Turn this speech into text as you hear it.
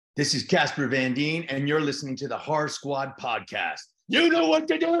This is Casper Van Dien, and you're listening to the Horror Squad podcast. You know what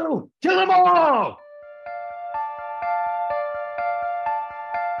to do! Kill them all!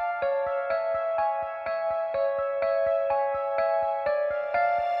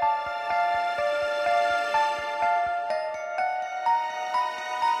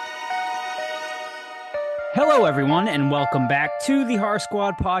 Hello, everyone, and welcome back to the Horror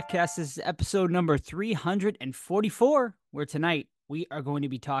Squad podcast. This is episode number 344, where tonight we are going to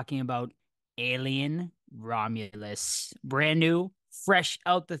be talking about Alien Romulus. Brand new, fresh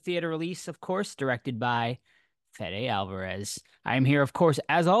out the theater release, of course, directed by Fede Alvarez. I'm here, of course,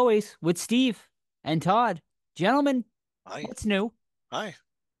 as always, with Steve and Todd. Gentlemen, Hi. what's new? Hi.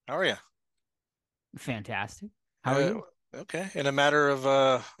 How are you? Fantastic. How are you? Okay. In a matter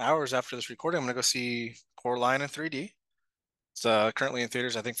of hours after this recording, I'm going to go see Coraline in 3D. It's currently in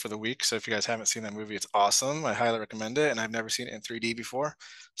theaters, I think, for the week. So if you guys haven't seen that movie, it's awesome. I highly recommend it. And I've never seen it in 3D before.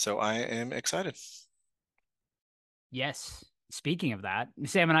 So I am excited. Yes. Speaking of that,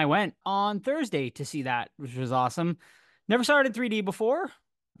 Sam and I went on Thursday to see that, which was awesome. Never saw it in 3D before.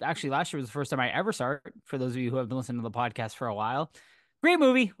 Actually, last year was the first time I ever saw it, for those of you who have been listening to the podcast for a while. Great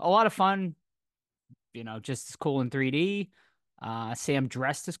movie, a lot of fun, just as cool in 3D. Sam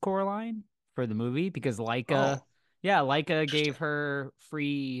dressed as Coraline for the movie because Oh, Leica gave interesting. her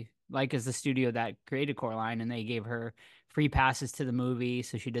free, Leica's the studio that created Coraline, and they gave her free passes to the movie.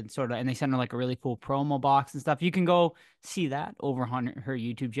 So she did and they sent her like a really cool promo box and stuff. You can go see that over on her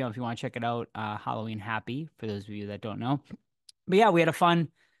YouTube channel if you want to check it out. Halloween Happy, for those of you that don't know. But yeah, it's a fun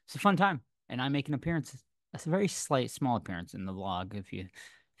time. And I make an appearance. That's a very small appearance in the vlog if you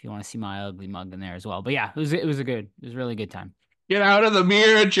want to see my ugly mug in there as well. But yeah, it was a really good time. Get out of the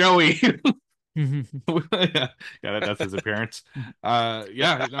mirror, Joey. Mhm. Yeah, that's his appearance.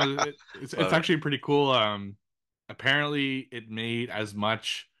 Yeah, no, it's Love it. actually pretty cool. Apparently it made as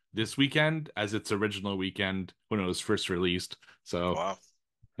much this weekend as its original weekend when it was first released. So Wow.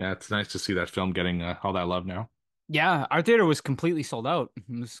 yeah, it's nice to see that film getting all that love now. Yeah, our theater was completely sold out.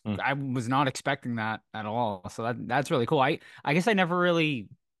 Hmm. I was not expecting that at all. So that's really cool. I guess I never really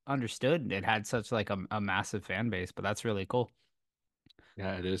understood it had such like a massive fan base, but that's really cool.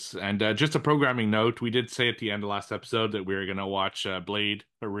 Yeah, it is. And just a programming note, we did say at the end of last episode that we were gonna watch Blade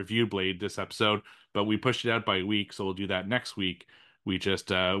or review Blade this episode, but we pushed it out by a week, so we'll do that next week. We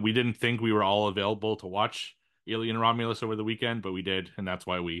didn't think we were all available to watch Alien Romulus over the weekend, but we did, and that's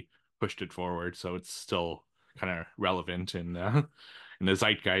why we pushed it forward. So it's still kind of relevant in in the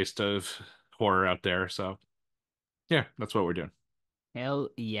zeitgeist of horror out there. So yeah, that's what we're doing. Hell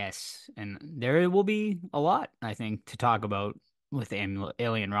yes. And there will be a lot, I think, to talk about with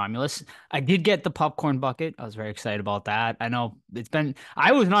Alien Romulus. I did get the popcorn bucket. I was very excited about that.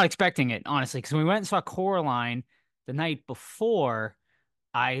 I was not expecting it, honestly, because when we went and saw Coraline the night before,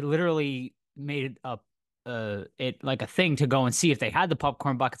 I literally made it like a thing to go and see if they had the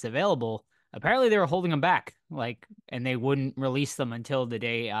popcorn buckets available. Apparently they were holding them back, and they wouldn't release them until the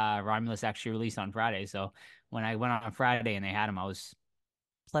day Romulus actually released on Friday. So when I went on Friday and they had them, I was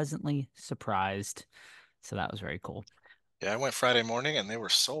pleasantly surprised. So that was very cool. Yeah, I went Friday morning and they were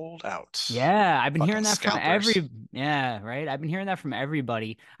sold out. Yeah, I've been hearing Fucking that from scalpers. yeah, right. I've been hearing that from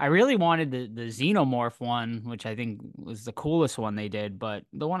everybody. I really wanted the Xenomorph one, which I think was the coolest one they did, but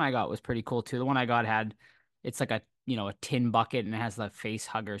the one I got was pretty cool too. The one I got it's like a tin bucket and it has the face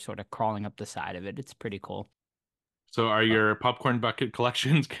hugger sort of crawling up the side of it. It's pretty cool. So are But your popcorn bucket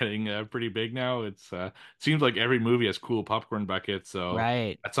collections getting pretty big now? Seems like every movie has cool popcorn buckets, so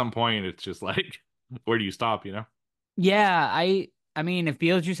right. at some point it's just like where do you stop, you know? Yeah, I mean, if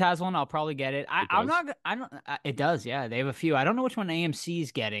Beetlejuice has one, I'll probably get it. It does. I don't it does. Yeah, they have a few. I don't know which one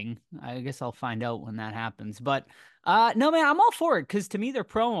AMC's getting. I guess I'll find out when that happens. But no man, I'm all for it because to me they're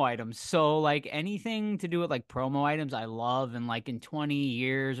promo items. So like anything to do with like promo items I love, and like in 20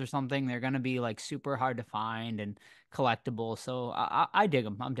 years or something they're going to be like super hard to find and collectible. So I dig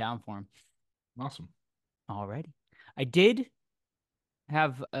them. I'm down for them. Awesome. Alrighty. I did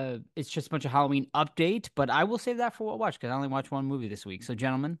have it's just a bunch of Halloween update, but I will save that for what watched because I only watched one movie this week. So,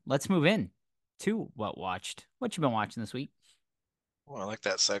 gentlemen, let's move in to what watched. What you been watching this week? Well, I like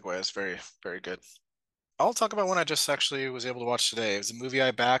that segue. It's very, very good. I'll talk about one I just actually was able to watch today. It was a movie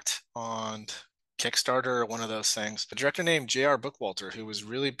I backed on Kickstarter or one of those things. A director named J.R. Bookwalter, who was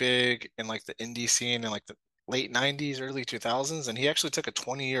really big in like the indie scene in like the late 90s, early 2000s, and he actually took a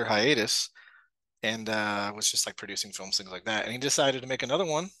 20-year hiatus and was just like producing films, things like that. And he decided to make another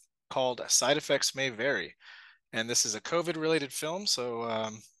one called Side Effects May Vary. And this is a COVID related film.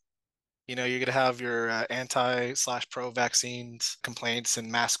 So, you're going to have your anti/pro vaccines complaints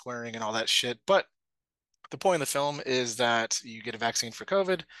and mask wearing and all that shit. But The point of the film is that you get a vaccine for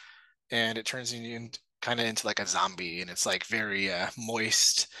COVID, and it turns you kind of into like a zombie, and it's like very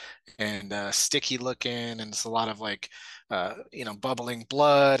moist and sticky looking, and it's a lot of like bubbling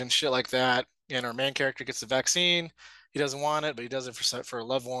blood and shit like that. And our main character gets the vaccine. He doesn't want it, but he does it for a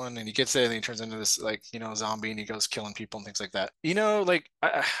loved one, and he gets it, and he turns into this like zombie, and he goes killing people and things like that. Like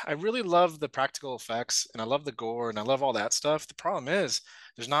I really love the practical effects, and I love the gore, and I love all that stuff. The problem is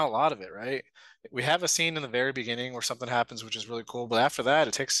there's not a lot of it, right? We have a scene in the very beginning where something happens, which is really cool. But after that,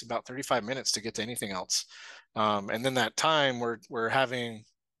 it takes about 35 minutes to get to anything else. And then that time we're having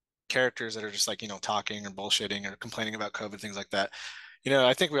characters that are just like, talking or bullshitting or complaining about COVID, things like that.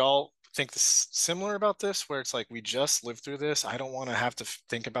 I think we all think this similar about this, where it's like, we just lived through this. I don't want to have to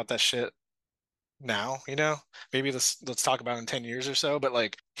think about that shit now, maybe let's talk about in 10 years or so. But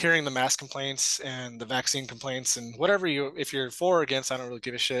like hearing the mask complaints and the vaccine complaints and whatever if you're for or against, I don't really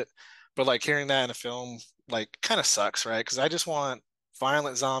give a shit. But like hearing that in a film, like kind of sucks, right? Because I just want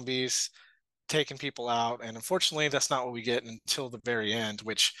violent zombies taking people out. And unfortunately, that's not what we get until the very end,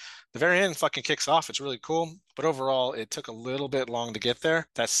 which the very end fucking kicks off. It's really cool. But overall, it took a little bit long to get there.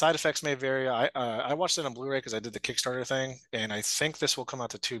 That side effects may vary. I watched it on Blu-ray because I did the Kickstarter thing. And I think this will come out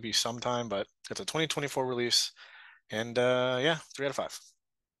to Tubi sometime, but it's a 2024 release. And yeah, 3 out of 5.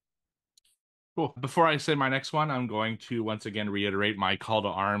 Cool. Before I say my next one, I'm going to once again reiterate my call to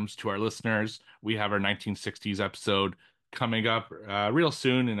arms to our listeners. We have our 1960s episode coming up real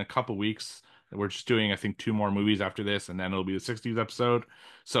soon in a couple weeks. We're just doing, I think, 2 more movies after this, and then it'll be the 60s episode.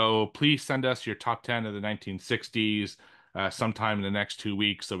 So please send us your top 10 of the 1960s sometime in the next 2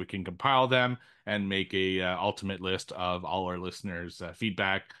 weeks so we can compile them and make a ultimate list of all our listeners'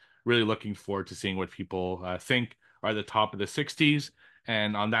 feedback. Really looking forward to seeing what people think are the top of the 60s.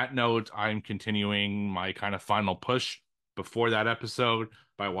 And on that note, I'm continuing my kind of final push before that episode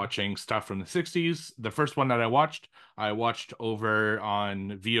by watching stuff from the 60s. The first one that I watched over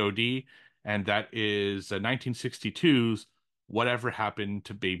on VOD, and that is 1962's Whatever Happened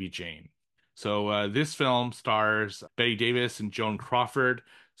to Baby Jane. So this film stars Betty Davis and Joan Crawford.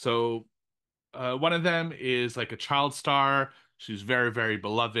 So one of them is like a child star. She's very, very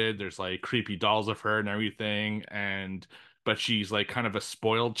beloved. There's like creepy dolls of her and everything. But she's like kind of a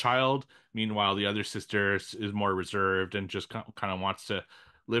spoiled child. Meanwhile, the other sister is more reserved and just kind of wants to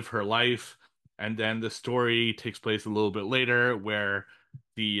live her life. And then the story takes place a little bit later where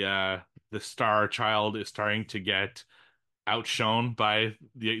the star child is starting to get outshone by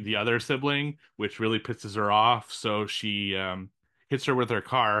the other sibling, which really pisses her off. So she hits her with her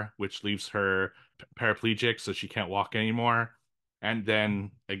car, which leaves her paraplegic, so she can't walk anymore. And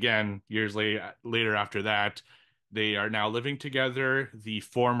then again, years later after that, they are now living together. The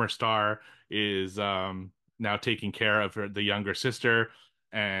former star is now taking care of the younger sister,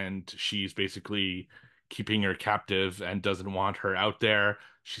 and she's basically keeping her captive and doesn't want her out there.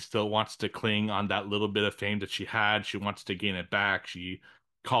 She still wants to cling on that little bit of fame that she had. She wants to gain it back. She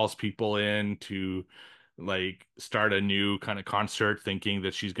calls people in to like start a new kind of concert thinking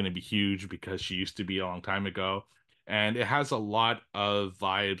that she's going to be huge because she used to be a long time ago. And it has a lot of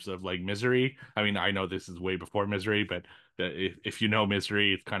vibes of like Misery. I mean, I know this is way before Misery, but if you know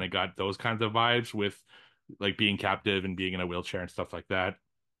Misery, it's kind of got those kinds of vibes with like being captive and being in a wheelchair and stuff like that.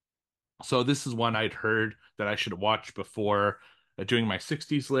 So this is one I'd heard that I should watch before doing my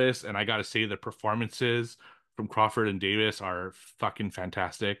 60s list, and I gotta say the performances from Crawford and Davis are fucking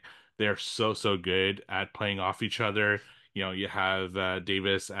fantastic. They're so, so good at playing off each other. You have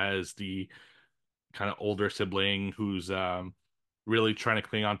Davis as the kind of older sibling who's really trying to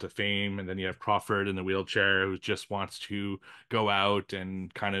cling on to fame, and then you have Crawford in the wheelchair who just wants to go out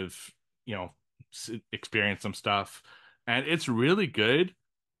and kind of, you know, experience some stuff. And it's really good,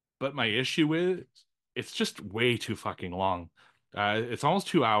 but my issue is it's just way too fucking long. It's almost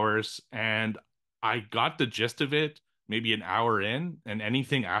 2 hours, and I got the gist of it maybe an hour in, and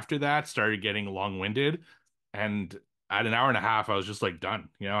anything after that started getting long-winded. And at an hour and a half, I was just like done.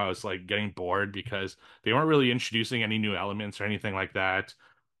 I was like getting bored because they weren't really introducing any new elements or anything like that.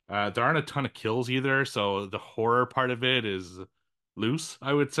 There aren't a ton of kills either, so the horror part of it is loose,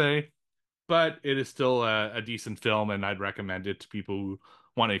 I would say, but it is still a decent film, and I'd recommend it to people who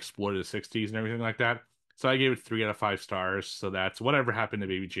want to explore the 60s and everything like that. So I gave it 3 out of 5 stars. So that's Whatever Happened to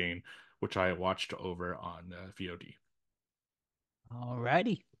Baby Jane, which I watched over on VOD.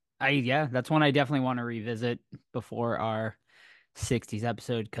 Alrighty. Yeah, that's one I definitely want to revisit before our 60s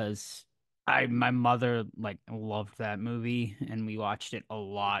episode because my mother like loved that movie and we watched it a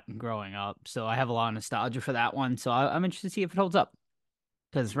lot growing up. So I have a lot of nostalgia for that one. So I'm interested to see if it holds up.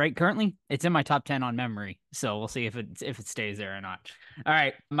 because right currently it's in my top 10 on memory. So we'll see if it stays there or not. All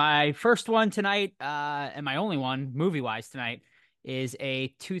right. My first one tonight, and my only one movie-wise tonight, is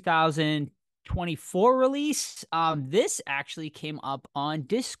a 2024 release. This actually came up on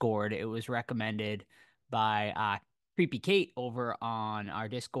Discord. It was recommended by Creepy Kate over on our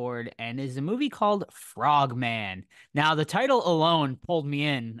Discord, and is a movie called Frogman. Now, the title alone pulled me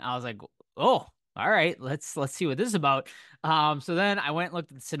in. I was like, oh, all right, let's see what this is about. So then I went and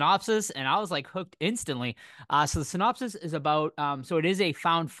looked at the synopsis, and I was like hooked instantly. So the synopsis is about so it is a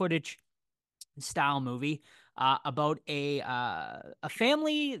found footage style movie about a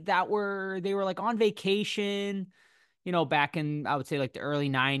family that were like on vacation, back in, I would say, like the early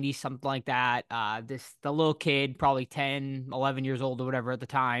 90s, something like that. The little kid, probably 10, 11 years old or whatever at the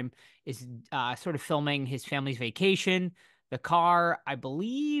time, is sort of filming his family's vacation. The car, I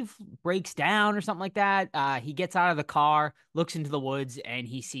believe, breaks down or something like that. He gets out of the car, looks into the woods, and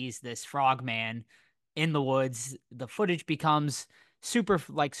he sees this frog man in the woods. The footage becomes super,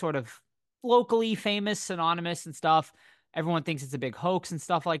 like, sort of locally famous, synonymous and stuff. Everyone thinks it's a big hoax and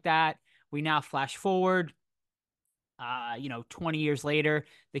stuff like that. We now flash forward 20 years later.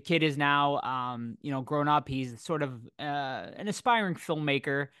 The kid is now, grown up. He's sort of an aspiring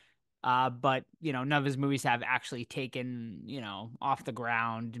filmmaker, but, none of his movies have actually taken, off the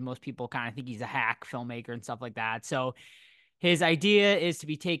ground. Most people kind of think he's a hack filmmaker and stuff like that. So his idea is to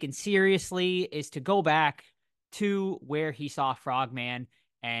be taken seriously, is to go back to where he saw Frogman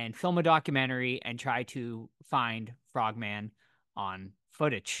and film a documentary and try to find Frogman on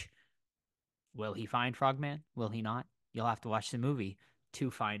footage. Will he find Frogman? Will he not? You'll have to watch the movie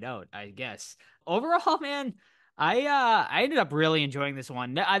to find out, I guess. Overall, man, I ended up really enjoying this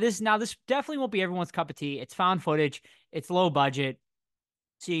one. This definitely won't be everyone's cup of tea. It's found footage. It's low budget.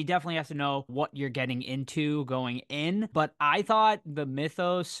 So you definitely have to know what you're getting into going in. But I thought the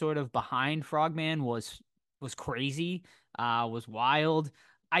mythos sort of behind Frogman was crazy, was wild.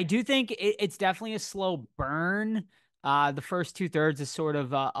 I do think it's definitely a slow burn. The first two-thirds is sort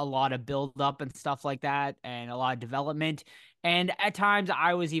of a lot of build up and stuff like that, and a lot of development. And at times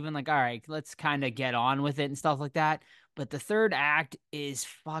I was even like, all right, let's kind of get on with it and stuff like that. But the third act is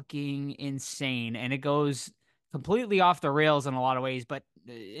fucking insane, and it goes completely off the rails in a lot of ways, but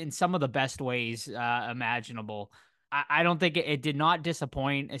in some of the best ways imaginable. I don't think it did not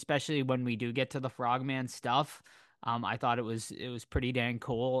disappoint, especially when we do get to the Frogman stuff. I thought it was pretty dang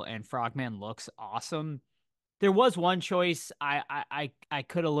cool, and Frogman looks awesome. There was one choice I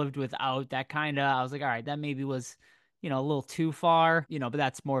could have lived without. That kind of, I was like, all right, that maybe was, a little too far, but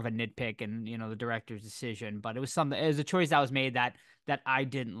that's more of a nitpick and, the director's decision. But it was a choice that was made that I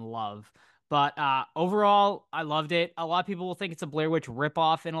didn't love. But overall, I loved it. A lot of people will think it's a Blair Witch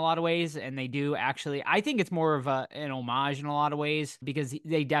ripoff in a lot of ways, and they do actually. I think it's more of an homage in a lot of ways, because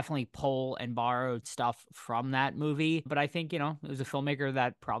they definitely pull and borrowed stuff from that movie. But I think, it was a filmmaker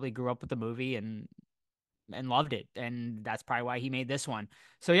that probably grew up with the movie and loved it, and that's probably why he made this one.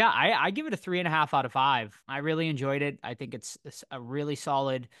 So yeah, I give it a 3.5 out of 5. I really enjoyed it. I think it's a really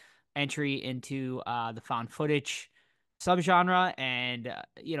solid entry into the found footage subgenre, and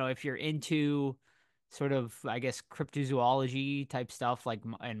if you're into sort of, I guess, cryptozoology type stuff, like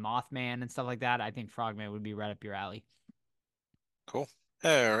and Mothman and stuff like that, I think Frogman would be right up your alley. Cool.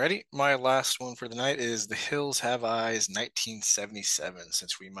 Alrighty, my last one for the night is The Hills Have Eyes 1977,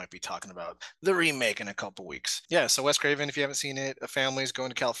 since we might be talking about the remake in a couple weeks. Yeah, so Wes Craven, if you haven't seen it, a family's going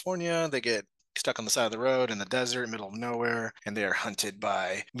to California. They get stuck on the side of the road in the desert, middle of nowhere, and they are hunted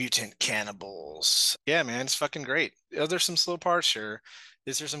by mutant cannibals. Yeah, man, it's fucking great. There's some slow parts, sure.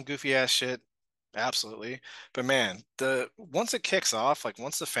 Is there some goofy ass shit? Absolutely. But man, the once it kicks off, like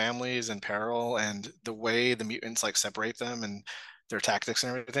once the family is in peril and the way the mutants like separate them and their tactics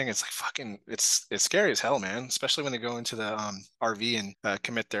and everything, it's like fucking it's scary as hell, man. Especially when they go into the RV and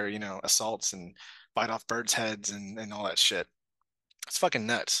commit their, assaults and bite off birds' heads and all that shit. It's fucking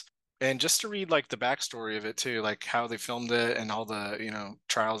nuts. And just to read like the backstory of it too, like how they filmed it and all the,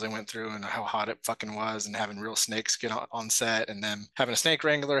 trials they went through and how hot it fucking was, and having real snakes get on set, and then having a snake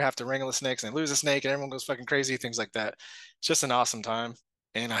wrangler have to wrangle the snakes and they lose a snake and everyone goes fucking crazy, things like that. It's just an awesome time.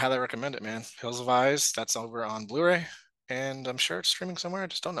 And I highly recommend it, man. Hills of Eyes, that's over on Blu-ray, and I'm sure it's streaming somewhere. I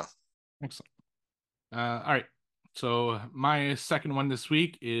just don't know. Excellent. All right. So my second one this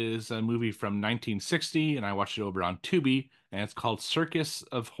week is a movie from 1960, and I watched it over on Tubi, and it's called Circus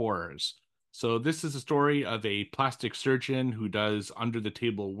of Horrors. So this is a story of a plastic surgeon who does under the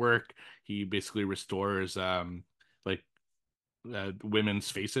table work. He basically restores like women's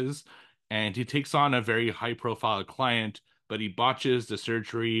faces, and he takes on a very high profile client, but he botches the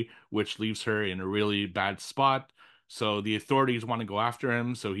surgery, which leaves her in a really bad spot. So the authorities want to go after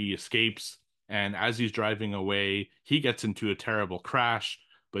him, so he escapes. And as he's driving away, he gets into a terrible crash,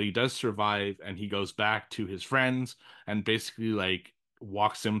 but he does survive, and he goes back to his friends and basically like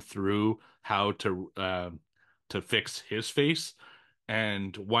walks him through how to fix his face.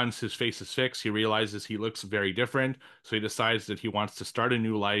 And once his face is fixed, he realizes he looks very different. So he decides that he wants to start a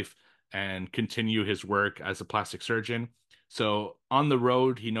new life and continue his work as a plastic surgeon. So on the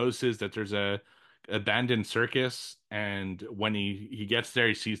road, he notices that there's a abandoned circus, and when he gets there,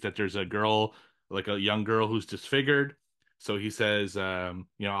 he sees that there's a girl, like a young girl who's disfigured. So he says,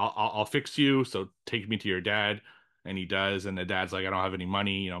 I'll fix you. So take me to your dad. And he does, and the dad's like, I don't have any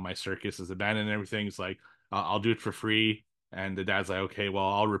money. My circus is abandoned and everything. It's like, I'll do it for free. And the dad's like, okay, well,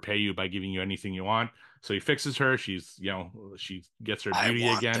 I'll repay you by giving you anything you want. So he fixes her. She gets her I beauty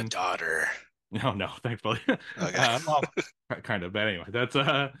want again. the daughter. No, no, thankfully. Okay. Well, kind of. But anyway, that's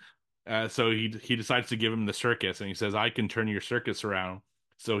so he decides to give him the circus, and he says, I can turn your circus around.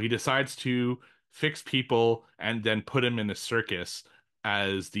 So he decides to fix people and then put him in a circus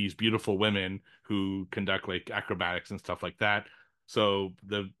as these beautiful women who conduct like acrobatics and stuff like that. So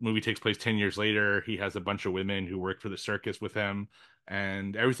the movie takes place 10 years later. He has a bunch of women who work for the circus with him,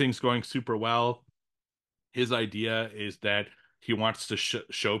 and everything's going super well. His idea is that he wants to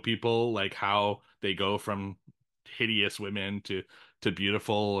show people like how they go from hideous women to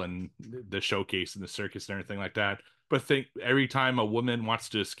beautiful, and the showcase and the circus and everything like that. But think every time a woman wants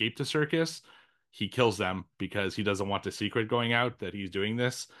to escape the circus, he kills them because he doesn't want the secret going out that he's doing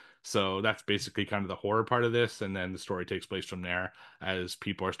this. So that's basically kind of the horror part of this, and then the story takes place from there as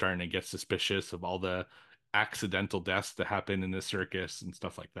people are starting to get suspicious of all the accidental deaths that happen in the circus and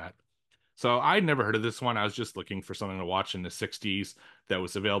stuff like that. So I'd never heard of this one. I was just looking for something to watch in the 60s that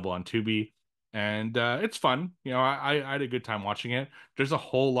was available on Tubi. And it's fun. I had a good time watching it. There's a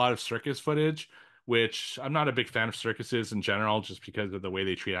whole lot of circus footage, which I'm not a big fan of circuses in general, just because of the way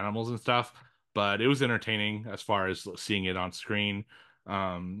they treat animals and stuff. But it was entertaining as far as seeing it on screen.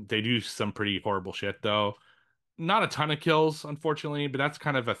 They do some pretty horrible shit, though. Not a ton of kills, unfortunately, but that's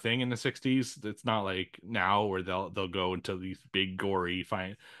kind of a thing in the 60s. It's not like now where they'll go into these big gory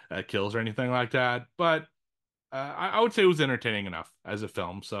kills or anything like that. But I would say it was entertaining enough as a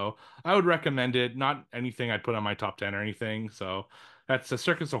film, so I would recommend it. Not anything I'd put on my top 10 or anything. So that's a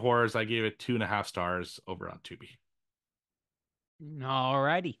Circus of Horrors. I gave it 2.5 stars over on Tubi.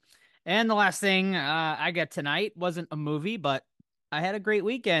 Alrighty. And the last thing I got tonight wasn't a movie, but I had a great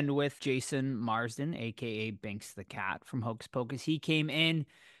weekend with Jason Marsden, aka Binks the Cat from Hocus Pocus. He came in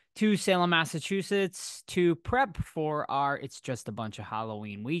to Salem, Massachusetts to prep for our It's Just a Bunch of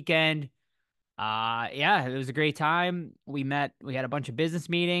Halloween weekend. Yeah, it was a great time. We had a bunch of business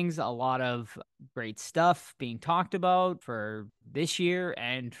meetings, a lot of great stuff being talked about for this year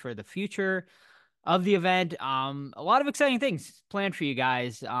and for the future of the event. A lot of exciting things planned for you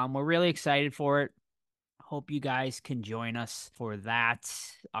guys. We're really excited for it. Hope you guys can join us for that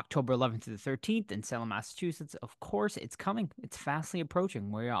October 11th to the 13th in Salem, Massachusetts. Of course, it's coming. It's fastly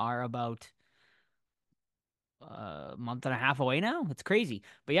approaching. We are about a month and a half away now. It's crazy.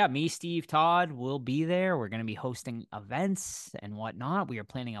 But yeah, me, Steve, Todd will be there. We're going to be hosting events and whatnot. We are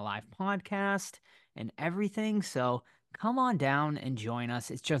planning a live podcast and everything. So come on down and join us.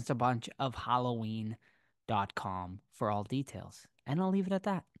 It's just a bunch of Halloween.com for all details. And I'll leave it at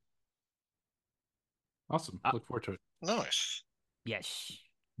that. Awesome. Look forward to it. Nice. Yes.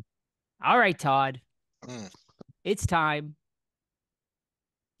 All right, Todd. Mm, It's time.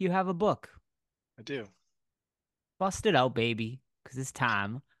 You have a book. I do. Bust it out, baby, because it's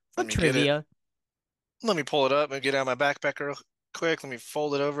time for Let me get it. trivia. Let me pull it up and get out my backpack real quick. Let me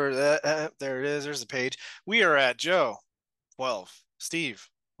fold it over. There it is. There's the page. We are at Joe, 12, Steve,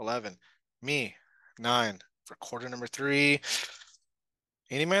 11, me, 9 for quarter number 3.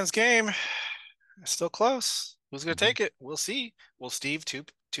 Any man's game. Still close. Who's going to take it? We'll see. Will Steve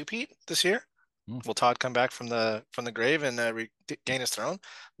two-peat this year? Will Todd come back from the grave and regain his throne?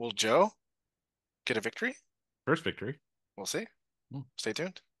 Will Joe get a victory? First victory. We'll see. Stay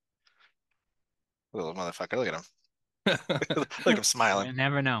tuned. Little motherfucker, look at him. Look, I'm smiling. You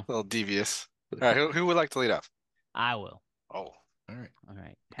never know. A little devious. All right, who would like to lead off? I will. Oh, all right. All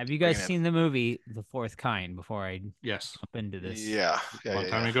right. Have you guys Bring it in. seen the movie The Fourth Kind before I Yes. jump into this? Yeah. Long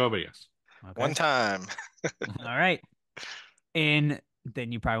time ago, but yes. Okay. One time. All right. And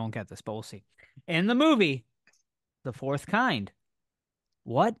then you probably won't get this, but we'll see. In the movie, The Fourth Kind,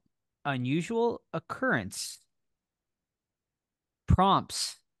 what unusual occurrence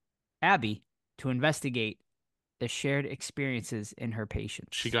prompts Abby to investigate the shared experiences in her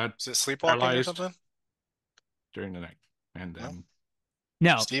patients? She got Is it sleepwalking or paralyzed something? during the night, and then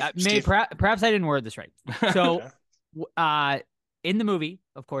No, Steve? perhaps I didn't word this right. So Okay. In the movie,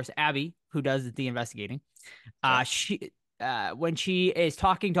 of course, Abby, who does the investigating, Okay. she when she is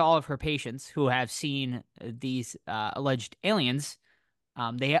talking to all of her patients who have seen these alleged aliens,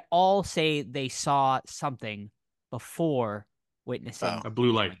 they all say they saw something before witnessing Oh. A blue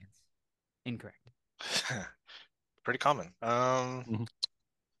the light. aliens. Incorrect. Pretty common. Mhm.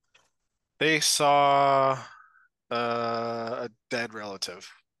 They saw a dead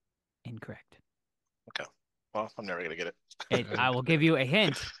relative. Incorrect. Okay. Well, I'm never gonna get it. I will give you a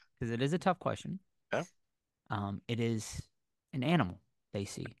hint because it is a tough question. Yeah. It is an animal they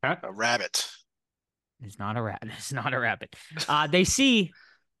see. Cat? A rabbit. It's not a rat. It's not a rabbit. They see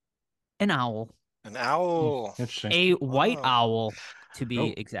an owl, An owl. Interesting. a white Oh. owl to be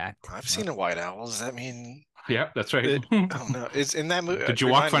Oh. exact. I've seen a white owl. Does that mean Yeah, that's right. oh no, it's in that movie. Did you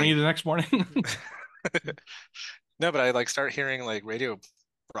walk Remind funny me. the next morning? No, but I like start hearing like radio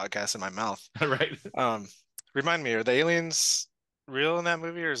broadcasts in my mouth. Right. Um, Remind me, are the aliens real in that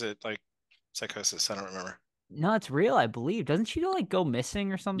movie or is it like psychosis? I don't remember. No, it's real, I believe. Doesn't she like go missing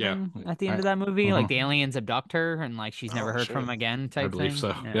or Yeah. something at the end I, of that movie? Like mhm. the aliens abduct her and like she's never Oh, heard from shoot. him again I type believe thing. so.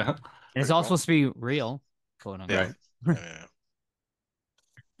 Yeah. Yeah. And it's Pretty all cool. supposed to be real, quote Yeah. unquote. Yeah.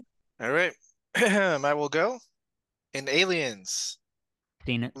 All right. I will go. In Aliens.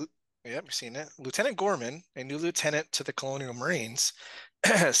 Seen it. Yep, you've seen it. Lieutenant Gorman, a new lieutenant to the Colonial Marines,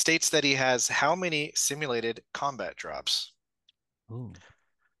 states that he has how many simulated combat drops? Ooh.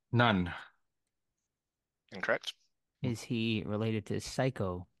 None. Incorrect. Is he related to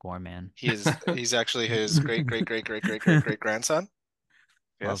Psycho Gorman? He's actually his great great great great great great great grandson.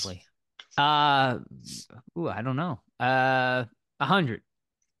 Yes. Lovely. I don't know. 100.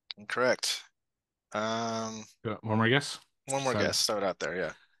 Incorrect. One more guess? One more Sorry. guess. Throw it out there.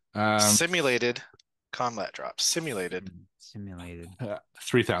 Yeah. Um, Simulated combat drops. Simulated. Simulated.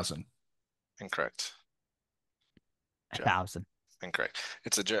 3,000. Incorrect. Joe. 1,000. Incorrect.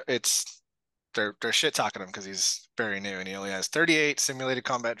 It's they're shit talking him because he's very new and he only has 38 simulated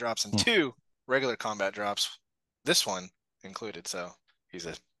combat drops and 2 regular combat drops. This one included, so he's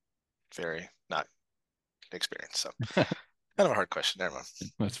a very not experienced. So kind of a hard question. Never mind.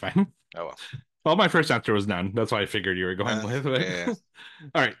 That's fine. Oh well. Well, my first answer was none. That's why I figured you were going with it. Yeah.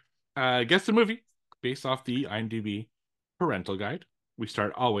 All right. Guess the movie based off the IMDb parental guide. We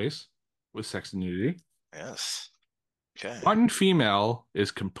start always with sex and nudity. Yes. Okay. One female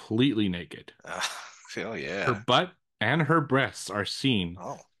is completely naked. Oh yeah. Her butt and her breasts are seen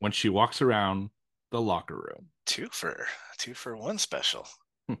Oh, when she walks around the locker room. two for one special.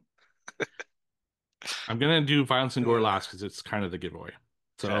 I'm gonna do violence and gore last because it's kind of the giveaway.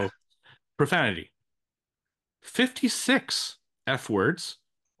 So, Okay. profanity. 56 F words,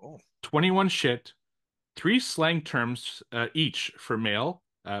 Oh. 21 shit, 3 slang terms each for male,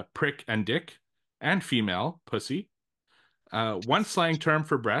 prick and dick, and female, pussy. 1 slang term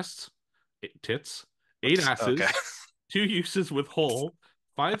for breasts, tits, 8 asses, Okay. 2 uses with whole,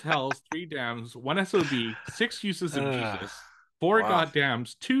 5 hells, 3 dams, 1 SOB, 6 uses of Jesus, 4 Wow.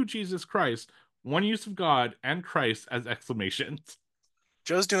 goddams, 2 Jesus Christ, 1 use of God and Christ as exclamations.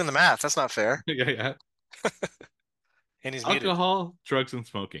 Joe's doing the math. That's not fair. Yeah. And he's muted. Alcohol, drugs, and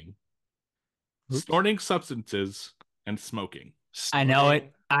smoking. Oops. Snorting substances and smoking. I know it.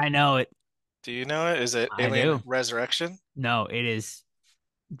 Snorting. I know it. Do you know it? Is it I Alien do. Resurrection? No, it is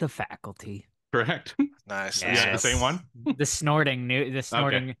The Faculty. Correct. Nice. Yes. Yeah, the same one? The snorting.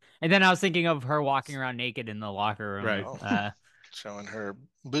 And then I was thinking of her walking around naked in the locker room. Right. Oh. Showing her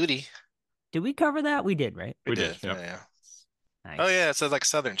booty. Did we cover that? We did, right? We We did. did, yep. Yeah. Nice. Oh yeah, it's a like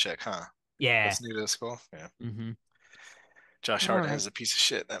Southern chick, huh? Yeah. That's new to the school. Yeah. Mm-hmm. Josh All Hartnett right. is a piece of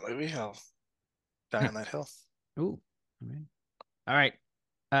shit in that movie. I'll die on that hill. Ooh. All right.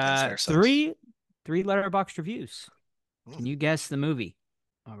 And his hair sucks. Three letterboxd reviews. Can you guess the movie?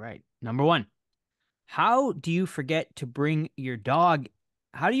 All right. Number 1. How do you forget to bring your dog?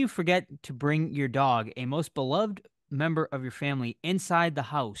 How do you forget to bring your dog, a most beloved member of your family, inside the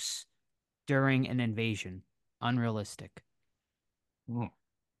house during an invasion? Unrealistic. Well,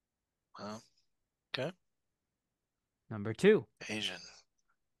 okay. Number 2. Asian.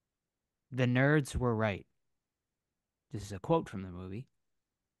 The nerds were right. This is a quote from the movie.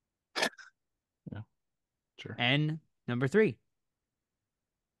 Yeah, sure. And number 3.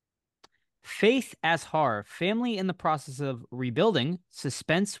 Faith as horror, family in the process of rebuilding,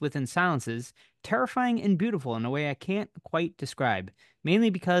 suspense within silences, terrifying and beautiful in a way I can't quite describe, mainly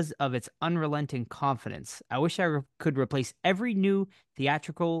because of its unrelenting confidence. I wish I could replace every new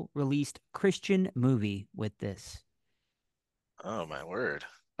theatrical released Christian movie with this. Oh my word.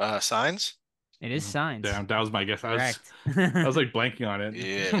 Signs? It is Signs. Damn, that was my guess. I Correct. was like blanking on it.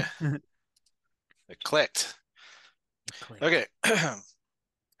 Yeah. It clicked. Click. Okay.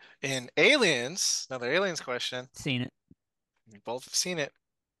 In Aliens, another Aliens question. Seen it. We both have seen it.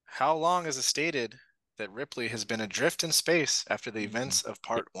 How long is it stated that Ripley has been adrift in space after the events of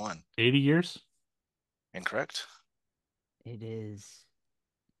Part 1? 80 years? Incorrect. It is.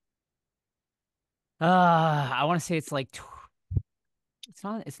 I want to say it's like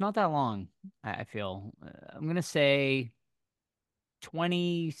it's not that long, I feel. I'm gonna say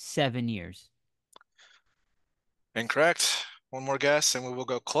 27 years. Incorrect. One more guess, and we will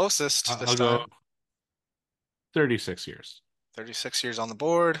go closest this I'll go time. 36 years. 36 years on the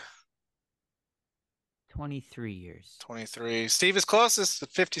board. 23 years. 23. Steve is closest at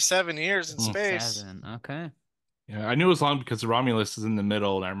 57 years in space. 7. Okay. Yeah, I knew it was long because Romulus is in the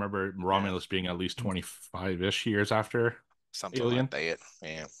middle, and I remember Romulus being at least 25-ish years after Something Alien. like that.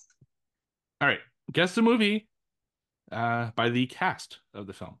 Yeah. All right, guess the movie by the cast of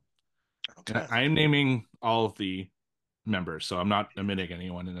the film. Okay. And I am naming all of the members, so I'm not omitting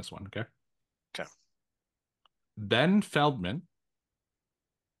anyone in this one, okay? Okay. Ben Feldman,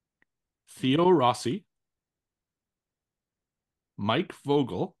 Theo Rossi, Mike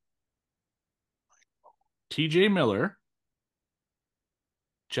Vogel, TJ Miller,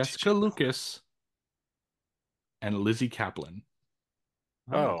 Jessica Lucas, and Lizzie Kaplan.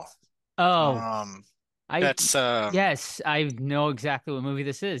 Oh. Oh. That's yes, I know exactly what movie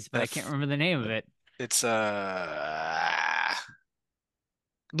this is, but I can't remember the name of it. It's We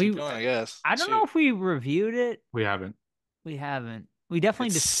keep going, I guess. I don't know if we reviewed it. We haven't. We haven't. We definitely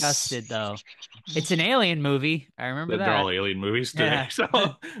discussed it though. It's an alien movie. I remember that. They're all alien movies today, Yeah. so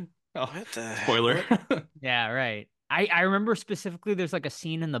What the spoiler. Yeah, right. I remember specifically there's like a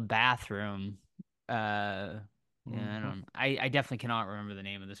scene in the bathroom. Yeah, I definitely cannot remember the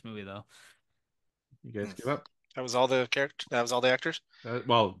name of this movie though. You guys give up? That was all the characters. That was all the actors.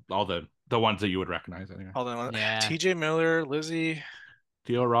 Well, all the ones that you would recognize anyway. All the ones. Yeah. T.J. Miller, Lizzie,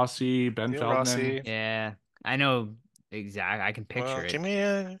 Theo Rossi, Ben Theo Feldman. Rossi. Yeah, I know exactly. I can picture Well, it. give me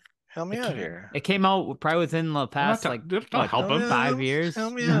a help me out here. It came out probably within the past Don't help him. 5 years.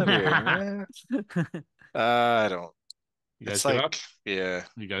 Help me out here. I don't. You guys It's give like, up? yeah.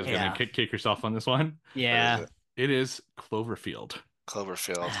 You guys Yeah. gonna kick yourself on this one? Yeah. What is it? It is Cloverfield.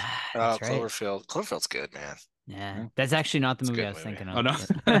 Cloverfield. That's right. Cloverfield. Cloverfield's good, man. Yeah, that's actually not the It's a movie good I was movie. thinking Oh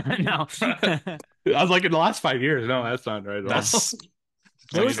of. no, No. I was like in the last 5 years. No, that's not right. At all. That's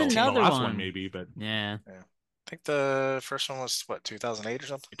There was Maybe the another last one. maybe, but Yeah. I think the first one was what, 2008 or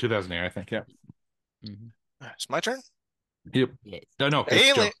something? 2008, I think. Yeah. Mhm. It's my turn. Yep. Yes. No, it's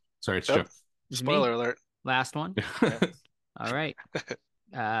Alien. Joe. Sorry, it's Oh, Joe. It's me. Spoiler alert. Last one. All right.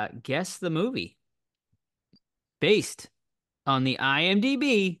 Guess the movie. Based on the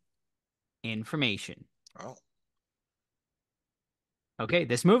IMDb information. Oh. Okay,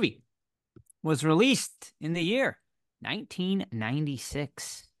 this movie was released in the year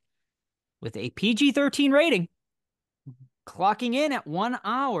 1996 with a PG-13 rating, clocking in at 1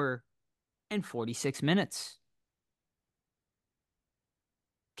 hour and 46 minutes.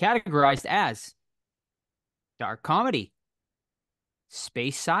 Categorized as dark comedy,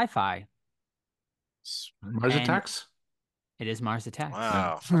 space sci-fi. Mars And- Attacks. It is Mars Attacks.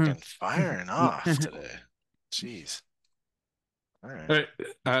 Wow. Fucking firing off today. Jeez. All right.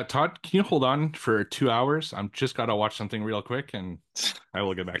 All right, Todd, can you hold on for 2 hours? I'm just gotta watch something real quick, and I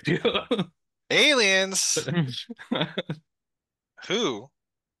will get back to you. Aliens. Who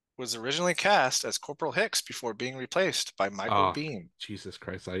was originally cast as Corporal Hicks before being replaced by Michael Oh. Biehn? Jesus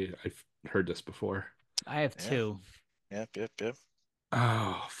Christ, I've heard this before. I have Yeah. 2. Yep.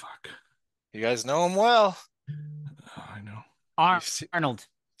 Oh fuck. You guys know him well. Oh, I know. Arnold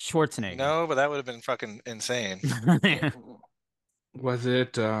Schwarzenegger. No, but that would have been fucking insane. Was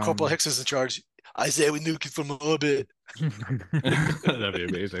it Corporal Hicks is in charge. I say we nuke it from orbit. That'd be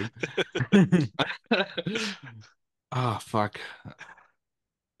amazing. Oh fuck.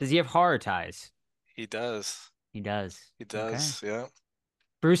 Does he have horror ties? He does. He does. He does. Yeah.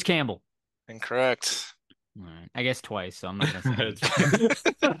 Bruce Campbell. Incorrect. All right. I guess twice, so I'm not gonna say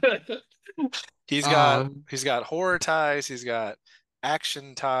It's it. He's got horror ties. He's got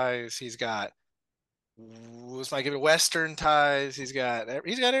action ties. He's got Western ties. He's got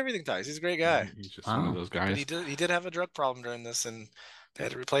everything ties. He's a great guy. He's just one of those But guys. he did have a drug problem during this, and they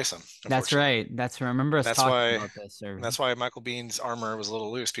had to replace him. That's right. I remember us talking about this. That's why Michael Bihn's armor was a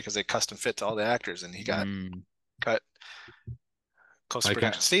little loose, because they custom fit to all the actors, and he got cut. Close to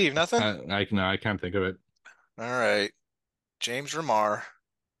production. Steve, nothing? I can't think of it. All right. James Remar.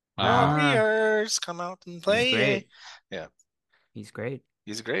 Warriors, come out and play. He's great. Yeah. He's great.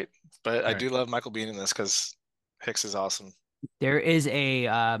 He's great. But I Right. do love Michael Biehn in this because Hicks is awesome. There is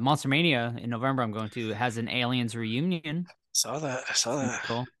a Monster Mania in November. I'm going to has an Aliens reunion. Saw that. I saw That's that.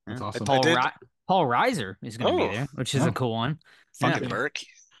 cool. That's Yeah. awesome. I did. Paul Reiser is going to be Oh, there, which is a oh. cool one. fucking Yeah. Burke.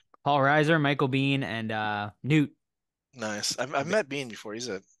 Paul Reiser, Michael Bean, and Newt. Nice. I've met Bean before. He's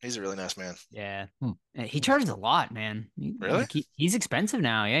a really nice man. Yeah. Hmm. And he charges a lot, man. Really? He's expensive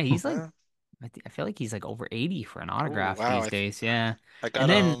now. Yeah, he's like Yeah. I feel like he's like over 80 for an Oh, autograph wow. these days. Yeah. I And got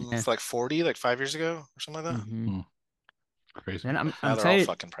then for like 40 like 5 years ago or something like that. mhm. Crazy. Then I'm Now they're all excited.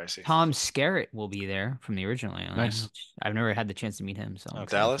 fucking pricey. Tom Skerritt will be there from the original Alien. Nice. Which I've never had the chance to meet him, so I'm Oh, excited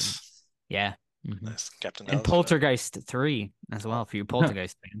for him. Dallas. Yeah. Mhm. Nice. Captain And Dallas. Whatever. Poltergeist 3 as well for you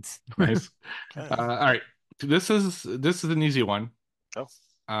Poltergeist fans. Nice. Okay. All right. This is an easy one.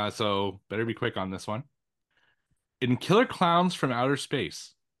 Oh. So better be quick on this one. In Killer Clowns from Outer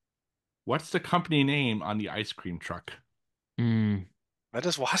Space, what's the company name on the ice cream truck? Mm. I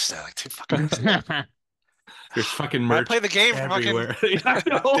just watched that like 2 fucking weeks ago. There's fucking I merch play the game for everywhere. fucking. I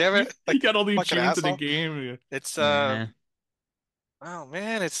know. Damn it! You got all the fucking tunes in the asshole. game. It's Yeah. oh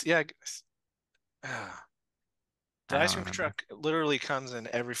man, it's yeah. The I ice don't cream remember. truck literally comes in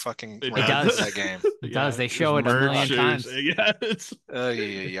every fucking It round does. in that game. It does. They there's show it a million merch, times. Yeah, it's. Oh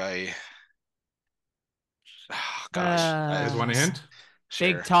yeah. Oh, gosh. You guys want a hint?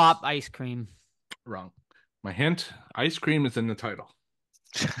 Sure. Big Top ice cream. Wrong. My hint: ice cream is in the title.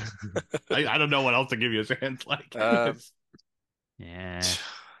 I don't know what else to give you as a hint. Like, Yeah.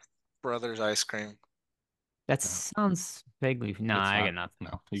 Brothers ice cream. That sounds vaguely. No, It's I not. got nothing.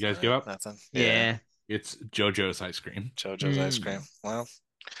 No, you guys give up. Nothing. Yeah. It's JoJo's ice cream. JoJo's ice Mm. cream. Well,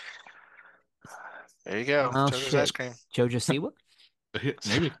 there you go. Well, JoJo's shit. ice cream. Jojo Siwa?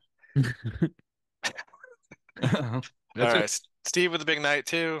 Maybe. All That's right. it. Steve with a big night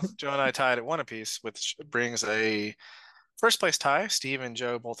too. Joe and I tied at 1 apiece, which brings a first place tie. Steve and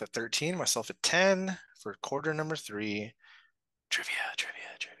Joe both at 13, myself at 10 for quarter number 3. Trivia.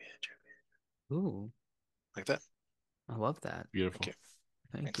 Ooh, Like that. I love that. Beautiful. Thank you.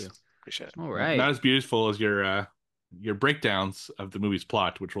 Thank Thanks. you. Appreciate it. All right. Not as beautiful as your breakdowns of the movie's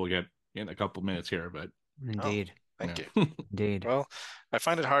plot, which we'll get in a couple minutes here, but Indeed. Thank yeah. you. Indeed. Well, I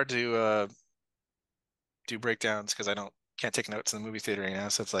find it hard to do breakdowns because can't take notes in the movie theater,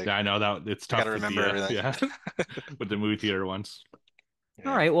 so it's like Yeah, I know that it's tough. I gotta remember everything. Yeah, with the movie theater ones.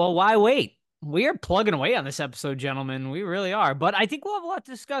 All right. Well, why wait? We are plugging away on this episode, gentlemen. We really are. But I think we'll have a lot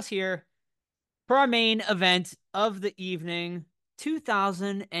to discuss here for our main event of the evening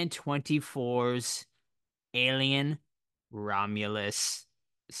 2024's Alien Romulus,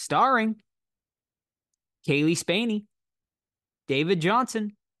 starring Kaylee Spaney, David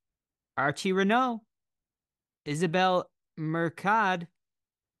Johnson, Archie Renault, Isabel Mercad,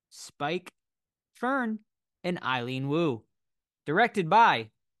 Spike Fern, and Eileen Wu. Directed by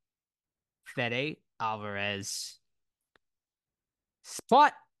Fede Alvarez.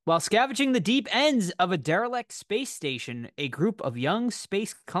 Spot. While scavenging the deep ends of a derelict space station, a group of young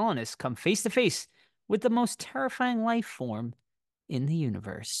space colonists come face to face with the most terrifying life form in the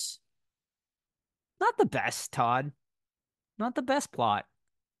universe. Not the best, Todd. Not the best plot.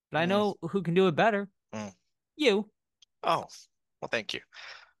 But I know who can do it better. You. Oh, well, thank you.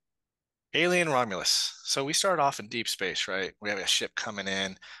 Alien Romulus. So we start off in deep space, right? We have a ship coming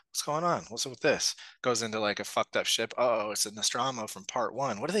in. What's going on? What's up with this? Goes into like a fucked up ship. Oh, it's a Nostromo from part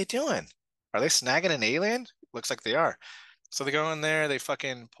 1. What are they doing? Are they snagging an alien? Looks like they are. So they go in there, they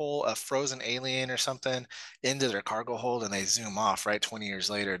fucking pull a frozen alien or something into their cargo hold and they zoom off, right? 20 years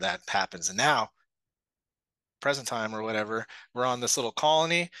later, that happens. And now, present time or whatever, we're on this little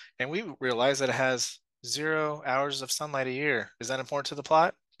colony and we realize that it has 0 hours of sunlight a year. Is that important to the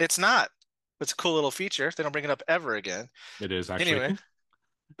plot? It's not. It's a cool little feature. They don't bring it up ever again. It is actually. Anyway,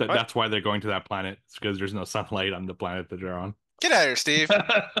 that's why they're going to that planet. It's because there's no sunlight on the planet that they're on. get out of here, Steve.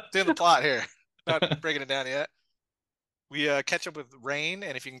 Doing the plot here. Not breaking it down yet. We catch up with Rain,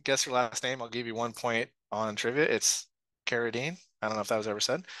 and if you can guess her last name, I'll give you 1 point on trivia. It's Carradine. I don't know if that was ever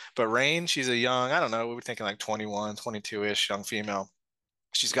said. But Rain, she's a young, I don't know, we were thinking like 21, 22-ish young female.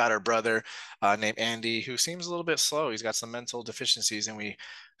 She's got her brother named Andy, who seems a little bit slow. He's got some mental deficiencies, and we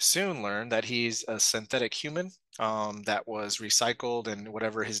soon learn that he's a synthetic human that was recycled, and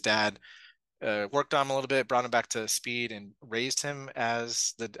whatever his dad worked on him a little bit, brought him back to speed, and raised him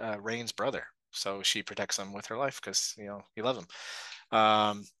as the Rain's brother. So she protects him with her life because he loves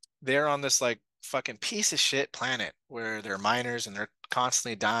him. They're on this like fucking piece of shit planet where they're miners and they're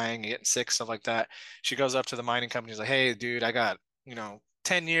constantly dying, getting sick, stuff like that. She goes up to the mining company. She's like, "Hey, dude, I got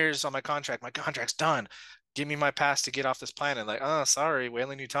 10 years on my contract. My contract's done. Give me my pass to get off this planet." Like, "Oh, sorry,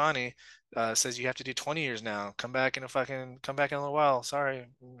 Weyland-Yutani says you have to do 20 years now. Come back in a little while. Sorry,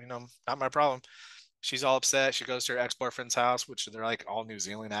 not my problem." She's all upset. She goes to her ex-boyfriend's house, which they're like all New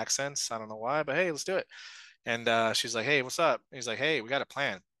Zealand accents. I don't know why, but hey, let's do it. And she's like, "Hey, what's up?" And he's like, "Hey, we got a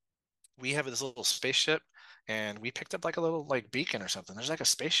plan. We have this little spaceship, and we picked up like a little like beacon or something. There's like a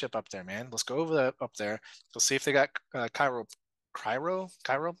spaceship up there, man. Let's go over up there. We'll see if they got cryo,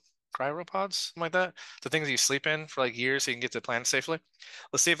 cryopods, something like that. The things you sleep in for like years so you can get to the planet safely.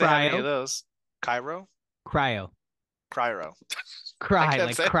 Let's see if they have any of Cryo, those. Cairo, cryo, cryo. I cry, can't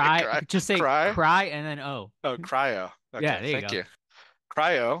like say it. cry. Cry, Just say cry. cry and then oh. Oh, cryo. Yeah, Okay, there you thank go. you.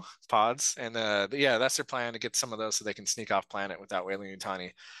 Cryo pods, and yeah, that's their plan to get some of those so they can sneak off planet without Weyland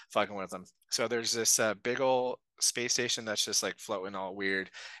Yutani fucking with them. So there's this big old space station that's just like floating all weird.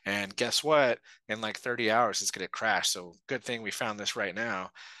 And guess what? In like 30 hours, it's gonna crash. So good thing we found this right now.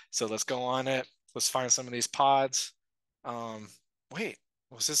 So let's go on it. Let's find some of these pods. Um, Wait,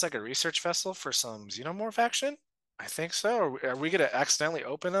 was this like a research vessel for some xenomorph action? I think so. Are we gonna accidentally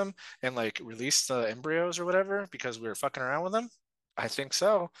open them and like release the embryos or whatever because we were fucking around with them? I think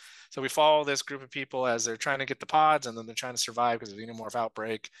so. So we follow this group of people as they're trying to get the pods, and then they're trying to survive because of the xenomorph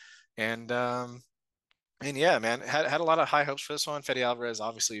outbreak. And and yeah, man, had a lot of high hopes for this one. Fede Alvarez,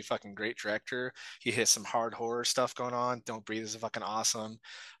 obviously a fucking great director. He hit some hard horror stuff going on. Don't Breathe is fucking awesome.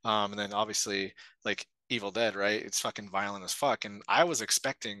 And then obviously like Evil Dead, right? It's fucking violent as fuck. And I was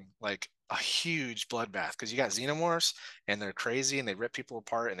expecting like a huge bloodbath because you got xenomorphs and they're crazy and they rip people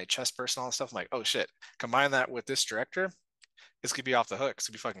apart and they chest burst and all this stuff. I'm like, oh shit. Combine that with this director, this could be off the hook. This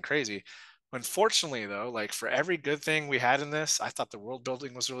could be fucking crazy. Unfortunately, though, like for every good thing we had in this, I thought the world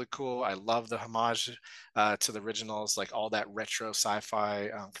building was really cool. I love the homage to the originals, like all that retro sci-fi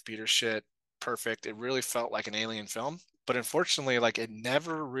computer shit. Perfect. It really felt like an alien film. But unfortunately, like it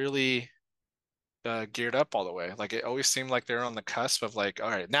never really geared up all the way. Like it always seemed like they're on the cusp of like, all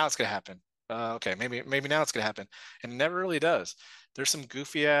right, now it's gonna happen. Okay, maybe now it's gonna happen, and it never really does. There's some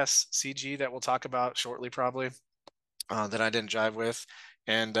goofy ass CG that we'll talk about shortly, probably that I didn't jive with.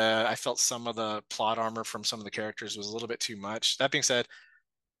 And I felt some of the plot armor from some of the characters was a little bit too much. That being said,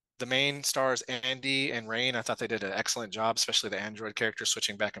 the main stars, Andy and Rain, I thought they did an excellent job, especially the android character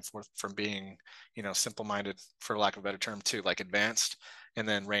switching back and forth from being, simple-minded, for lack of a better term, to like advanced. And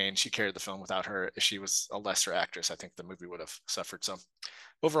then Rain, she carried the film. Without her, if she was a lesser actress, I think the movie would have suffered. So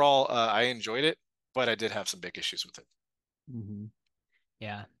overall, I enjoyed it, but I did have some big issues with it. Mm-hmm.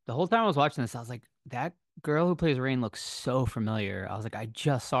 Yeah. The whole time I was watching this, I was like, that girl who plays Rain looks so familiar. I was like, I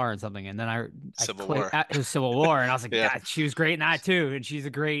just saw her in something. And then I Civil clicked War. it was Civil War. And I was like, Yeah, God, she was great in that too. And she's a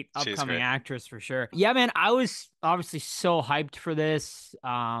great she's upcoming great. actress for sure. Yeah, man, I was obviously so hyped for this.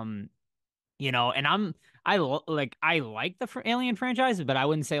 And I like the Alien franchise, but I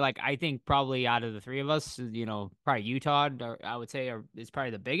wouldn't say like I think probably out of the three of us, probably Utah, or I would say is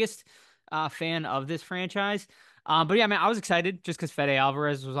probably the biggest fan of this franchise. But yeah, man, I was excited just because Fede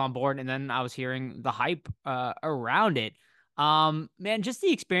Alvarez was on board, and then I was hearing the hype around it. Man, just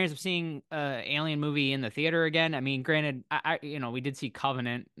the experience of seeing Alien movie in the theater again. I mean, granted, we did see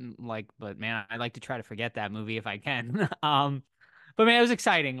Covenant, but man, I like to try to forget that movie if I can. But man, it was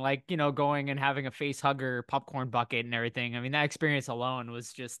exciting, like, going and having a face hugger popcorn bucket and everything. I mean, that experience alone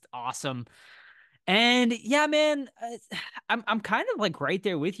was just awesome. And yeah, man, I'm kind of like right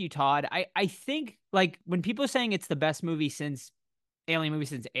there with you, Todd. I think like when people are saying it's the best movie since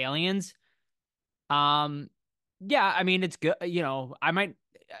Aliens, um, yeah, I mean it's good.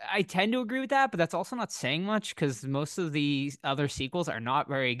 I tend to agree with that, but that's also not saying much because most of the other sequels are not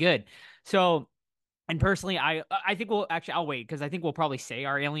very good. So. And personally, I think I'll wait because I think we'll probably say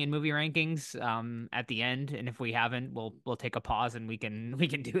our Alien movie rankings at the end, and if we haven't, we'll take a pause and we can we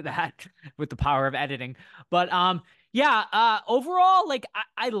can do that with the power of editing. But yeah, overall, like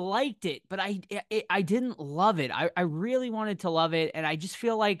I liked it, but I didn't love it. I really wanted to love it, and I just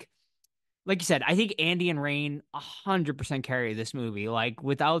feel like you said, I think Andy and Rain 100% carry this movie. Like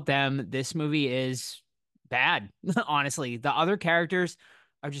without them, this movie is bad. Honestly, the other characters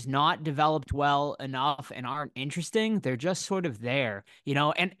are just not developed well enough and aren't interesting. They're just sort of there,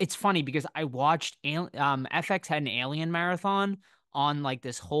 And it's funny because I watched FX had an Alien marathon on like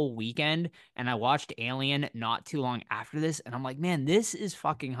this whole weekend, and I watched Alien not too long after this, and I'm like, man, this is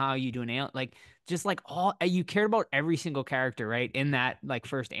fucking how you do an alien. Like just like all you cared about every single character, right? In that like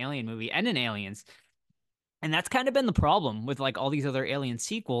first Alien movie and in Aliens. And that's kind of been the problem with like all these other Alien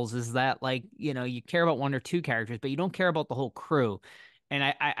sequels is that like, you care about one or two characters, but you don't care about the whole crew.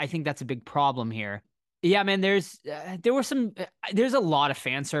 And I think that's a big problem here. Yeah, man, there's a lot of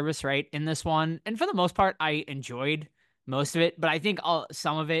fan service, right, in this one. And for the most part, I enjoyed most of it, but I think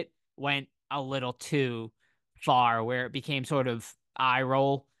some of it went a little too far where it became sort of eye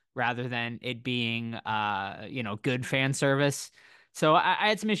roll rather than it being good fan service. So I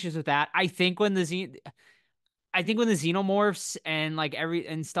had some issues with that. I think when the xenomorphs and like every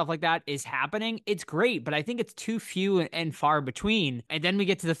and stuff like that is happening, it's great, but I think it's too few and far between. And then we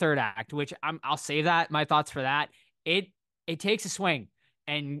get to the third act, which I'll save that my thoughts for that. It it takes a swing,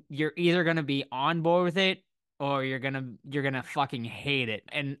 and you're either gonna be on board with it or you're gonna fucking hate it.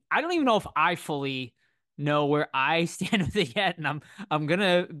 And I don't even know if I fully know where I stand with it yet, and I'm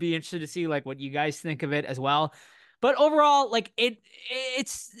gonna be interested to see like what you guys think of it as well. But overall, like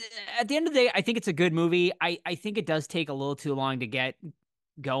it's at the end of the day, I think it's a good movie. I think it does take a little too long to get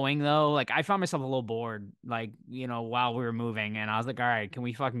going though. Like I found myself a little bored, like, while we were moving, and I was like, all right, can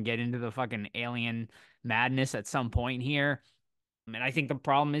we fucking get into the fucking alien madness at some point here? And I think the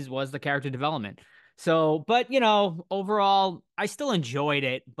problem was the character development. So, but overall, I still enjoyed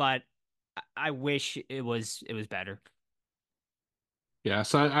it, but I wish it was better. Yeah,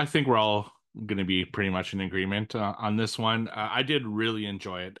 so I think we're all going to be pretty much in agreement on this one. I did really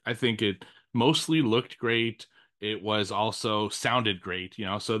enjoy it. I think it mostly looked great. It was also sounded great,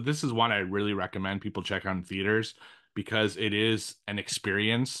 So this is one I really recommend people check out in theaters because it is an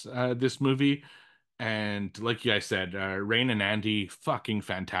experience, this movie. And like you guys said, Rain and Andy, fucking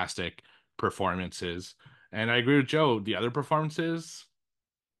fantastic performances. And I agree with Joe, the other performances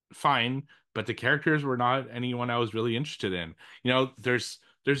fine, but the characters were not anyone I was really interested in. There's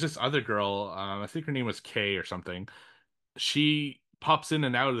this other girl, I think her name was Kay or something. She pops in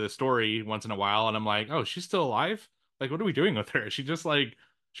and out of the story once in a while, and I'm like, oh, she's still alive? Like, what are we doing with her? She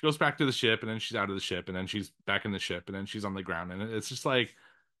goes back to the ship, and then she's out of the ship, and then she's back in the ship, and then she's on the ground, and it's just like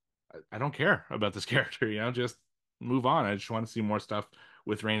I don't care about this character, just move on. I just want to see more stuff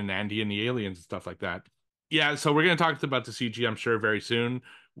with Rain and Andy and the aliens and stuff like that. Yeah, so we're going to talk about the CG, I'm sure, very soon,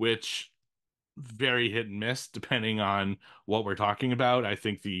 which very hit and miss depending on what we're talking about. I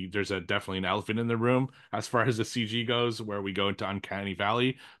think there's definitely an elephant in the room as far as the CG goes, where we go into Uncanny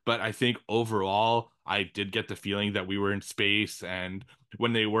Valley. But I think overall, I did get the feeling that we were in space, and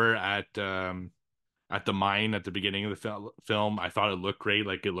when they were at the mine at the beginning of the film, I thought it looked great.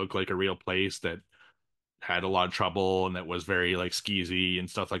 Like it looked like a real place that had a lot of trouble and that was very like skeezy and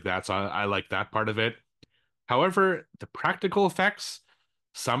stuff like that. So I like that part of it. However, the practical effects,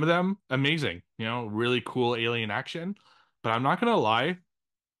 some of them amazing, really cool alien action. But I'm not gonna lie,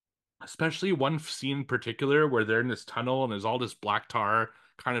 especially one scene in particular where they're in this tunnel and there's all this black tar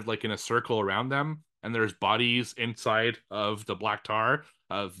kind of like in a circle around them, and there's bodies inside of the black tar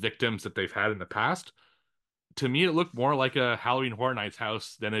of victims that they've had in the past. To me, it looked more like a Halloween Horror Nights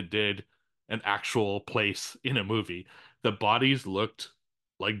house than it did an actual place in a movie. The bodies looked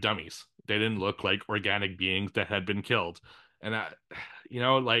like dummies. They didn't look like organic beings that had been killed. And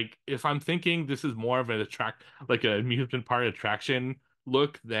like if I'm thinking this is more of like an amusement park attraction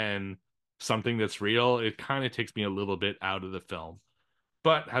look than something that's real, it kind of takes me a little bit out of the film.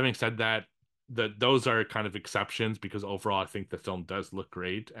 But having said that, those are kind of exceptions because overall I think the film does look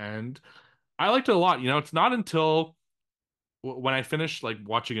great and I liked it a lot. It's not until when I finish like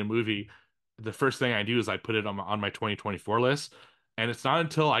watching a movie, the first thing I do is I put it on my 2024 list. And it's not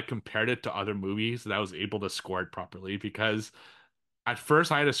until I compared it to other movies that I was able to score it properly because at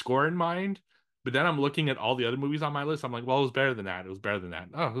first I had a score in mind, but then I'm looking at all the other movies on my list. I'm like, well, it was better than that. It was better than that.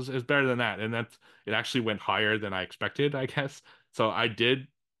 Oh, it was better than that. And it actually went higher than I expected, I guess. So I did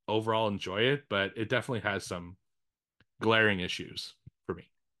overall enjoy it, but it definitely has some glaring issues for me.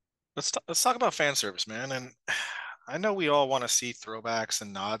 Let's talk about fan service, man. And I know we all want to see throwbacks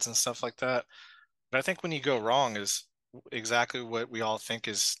and nods and stuff like that, but I think when you go wrong is exactly what we all think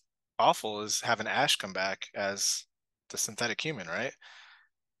is awful is having Ash come back as the synthetic human, right?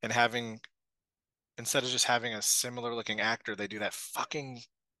 And having instead of just having a similar looking actor, they do that fucking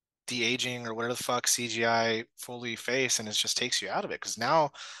de-aging or whatever the fuck CGI fully face, and it just takes you out of it. Because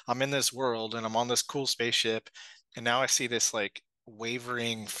now I'm in this world and I'm on this cool spaceship, and now I see this like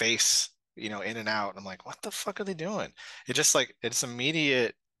wavering face, in and out. And I'm like, what the fuck are they doing? It just like it's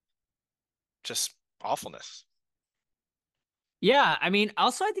immediate, just awfulness. Yeah, I mean,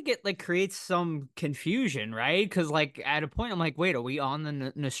 also I think it like creates some confusion, right? Because like at a point I'm like, wait, are we on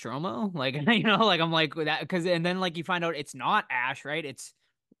the Nostromo? Like, like I'm like that because and then like you find out it's not Ash, right? It's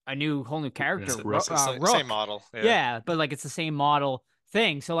a whole new character, It's, Rook. it's the same Rook. model. Yeah. Yeah, but like it's the same model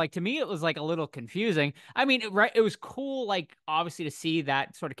thing. So like to me, it was like a little confusing. I mean, right? It was cool, like obviously to see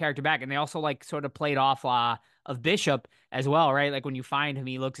that sort of character back, and they also like sort of played off of Bishop as well, right? Like when you find him,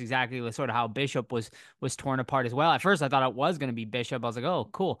 he looks exactly like sort of how Bishop was torn apart as well. At first, I thought it was going to be Bishop. I was like, oh,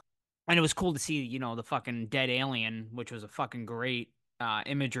 cool. And it was cool to see, the fucking dead alien, which was a fucking great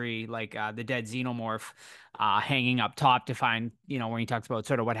imagery, like the dead xenomorph hanging up top to find, when he talks about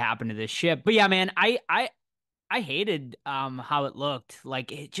sort of what happened to this ship. But yeah, man, I I hated how it looked.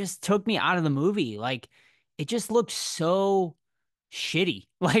 Like it just took me out of the movie. Like it just looked so shitty.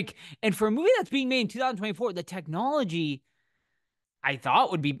 Like, and for a movie that's being made in 2024, the technology I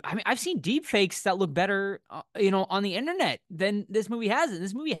thought would be. I mean, I've seen deep fakes that look better, on the internet than this movie has. And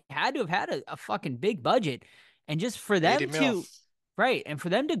this movie had to have had a fucking big budget, and just for 80 them mil. to, right, and for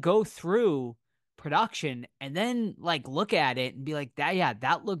them to go through production and then like look at it and be like that, yeah,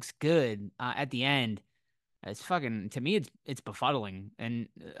 that looks good at the end. It's fucking to me, it's befuddling and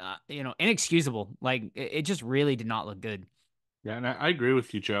inexcusable. Like it just really did not look good. Yeah, and I agree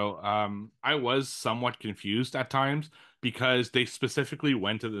with you, Joe. I was somewhat confused at times because they specifically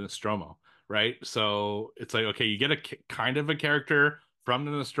went to the Nostromo, right? So it's like, okay, you get kind of a character from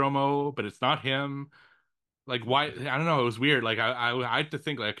the Nostromo, but it's not him. Like, why? I don't know. It was weird. Like, I had to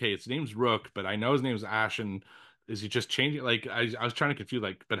think, like, okay, his name's Rook, but I know his name's Ash, and is he just changing? Like, I was trying to confuse,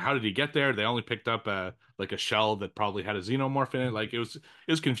 like, but how did he get there? They only picked up a shell that probably had a xenomorph in it. Like, it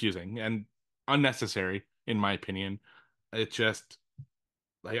was confusing and unnecessary, in my opinion. It just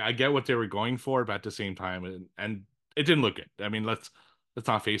like I get what they were going for, but at the same time, and it didn't look good. I mean, let's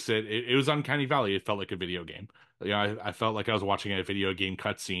not face it. It was Uncanny Valley. It felt like a video game. I felt like I was watching a video game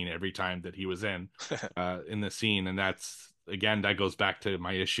cutscene every time that he was in the scene, and that's again that goes back to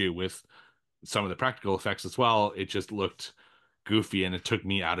my issue with some of the practical effects as well. It just looked goofy, and it took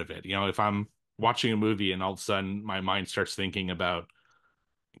me out of it. If I'm watching a movie and all of a sudden my mind starts thinking about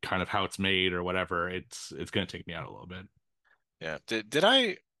kind of how it's made or whatever, it's going to take me out a little bit. Yeah. Did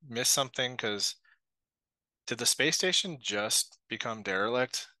I miss something? Because did the space station just become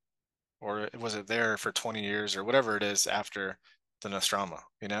derelict, or was it there for 20 years or whatever it is after the Nostromo?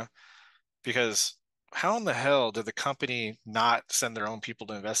 Because how in the hell did the company not send their own people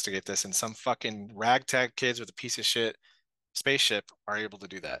to investigate this, and some fucking ragtag kids with a piece of shit spaceship are able to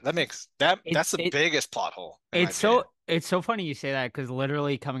do that? It That's the it biggest plot hole in my It's opinion. so funny you say that because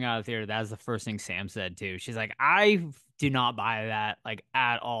literally coming out of the theater, that's the first thing Sam said too. She's like, I do not buy that like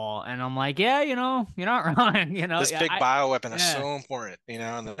at all. And I'm like, yeah, you're not wrong. This Yeah, big bioweapon is yeah, so important,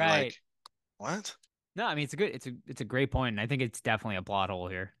 and they're right. like, what? No, I mean it's a great point, and I think it's definitely a plot hole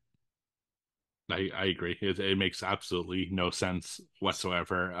here. I agree. It makes absolutely no sense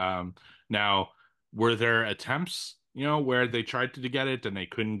whatsoever. Now, were there attempts, where they tried to get it and they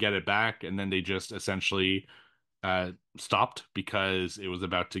couldn't get it back, and then they just essentially stopped because it was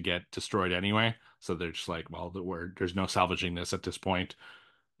about to get destroyed anyway? So they're just like, well, there's no salvaging this at this point.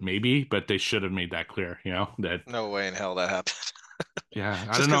 Maybe, but they should have made that clear, that No way in hell that happened. yeah, I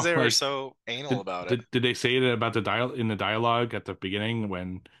Just don't because know. they were Like, so anal did about it. did they say it about in the dialogue at the beginning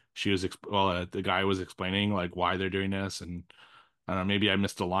when she was the guy was explaining like why they're doing this, and I don't know, maybe I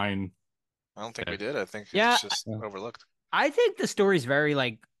missed a line I don't think we that did. I think Yeah, it's just yeah. overlooked. I think the story's very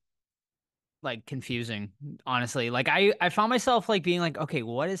like confusing, honestly. Like I found myself like being like, okay,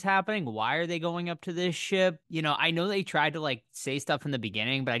 what is happening? Why are they going up to this ship? I know they tried to like say stuff in the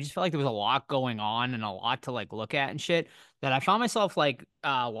beginning, but I just felt like there was a lot going on and a lot to like look at and shit that I found myself like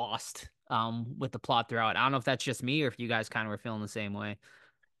lost with the plot throughout. I don't know if that's just me or if you guys kind of were feeling the same way.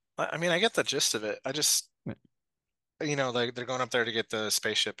 I mean, I get the gist of it. I just, like they're going up there to get the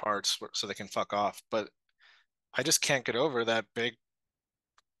spaceship parts so they can fuck off. But I just can't get over that big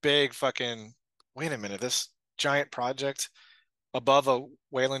fucking, wait a minute, this giant project above a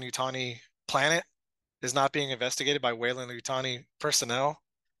Weyland-Yutani planet is not being investigated by Weyland-Yutani personnel.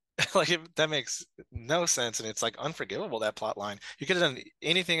 Like that makes no sense, and it's like unforgivable, that plot line. You could have done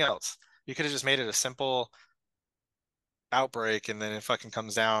anything else. You could have just made it a simple outbreak and then it fucking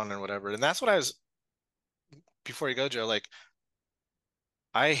comes down and whatever. And that's what I was, before you go, Joe, like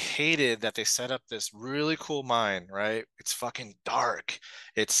I hated that they set up this really cool mine, right? It's fucking dark.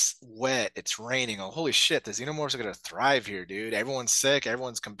 It's wet. It's raining. Oh, holy shit. The xenomorphs are gonna thrive here, dude. Everyone's sick.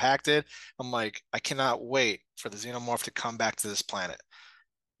 Everyone's compacted. I'm like, I cannot wait for the xenomorph to come back to this planet.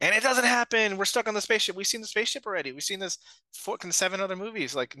 And it doesn't happen. We're stuck on the spaceship. We've seen the spaceship already. We've seen this fucking 7 other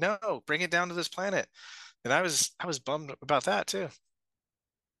movies. Like, no, bring it down to this planet. And I was bummed about that too.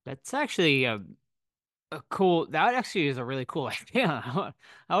 That's actually a cool. That actually is a really cool idea.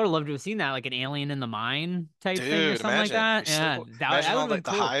 I would have loved to have seen that, like an alien in the mine type thing or Dude, something like imagine. that. Yeah, that Imagine would all have been like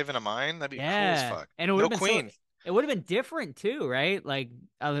the cool. hive in a mine. That'd be cool as Yeah, fuck. and it would have No been so. queen. It would have been different too, right? Like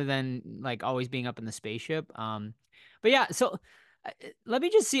other than like always being up in the spaceship. But yeah. So let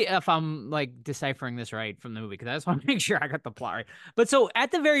me just see if I'm like deciphering this right from the movie because I just want to make sure I got the plot right. But so at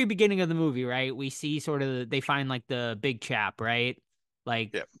the very beginning of the movie, right, we see sort of they find like the big chap, right?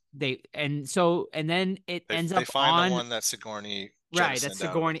 Like Yeah. and then it ends They up find the on one that Sigourney right. That's jettisoned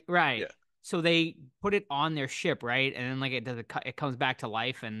out of it. Sigourney, right? Yeah. so they put it on their ship, right? And then like it comes back to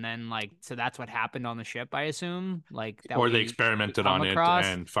life, and then like so that's what happened on the ship, I assume, like that Or they we experimented come on it across.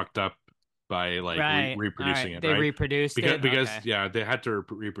 and fucked up by like Right. All reproducing right. it, They right? reproduced Because it. because Okay. yeah, they had to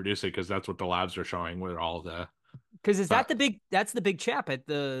reproduce it because that's what the labs are showing with all the. Because is that But that's the big chap at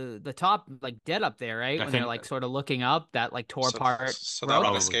the top, like dead up there, right? I When they're think like sort of looking up, that like tore apart So that one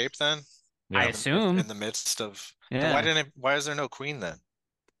rope. probably, escaped then I yeah, in assume. the midst of. Then Yeah. why is there no queen then?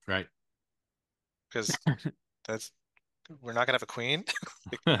 right. Because that's we're not gonna have a queen.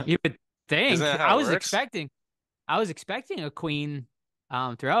 You would Isn't think. that how it works? I was expecting a queen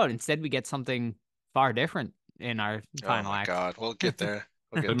throughout. Instead, we get something far different in our Oh final my act. God, we'll get there.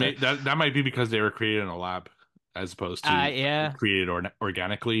 We'll get That there. may that might be because they were created in a lab as opposed to Yeah. created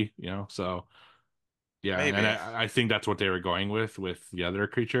organically, you know. So yeah, and Maybe. I think that's what they were going with the other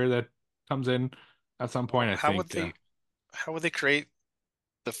creature that comes in at some point. I How would think they create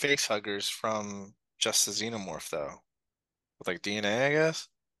the face huggers from just the xenomorph though? With like DNA, I guess.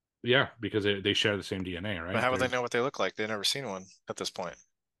 yeah, because they share the same DNA, But right? how would they There's know what they look like? They've never seen one at this point.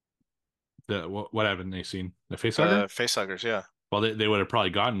 the what haven't they seen? The facehugger? The face huggers, yeah. Well, they would have probably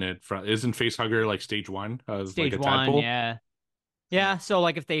gotten it from. Isn't facehugger like stage one of like Stage a one, tadpole? yeah. Hmm. Yeah, so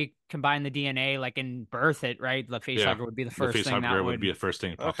like if they combine the DNA like and birth it, right? The Yeah, facehugger would be the the first thing that facehugger would be would the first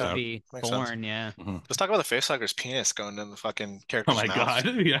thing that pops Okay, out. be makes sense. born, yeah. Mhm. Let's talk about the face hugger's penis going in the fucking Oh character's my mouth. God,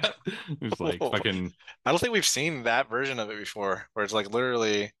 yeah, it's like I fucking. don't think we've seen that version of it before, where it's like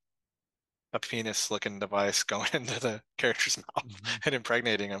literally a penis-looking device going into the character's mouth Mhm. and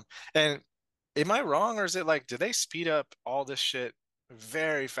impregnating him. And am I wrong, or is it like, did they speed up all this shit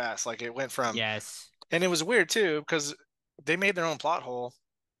very fast? Like it went from, Yes. and it was weird too, because they made their own plot hole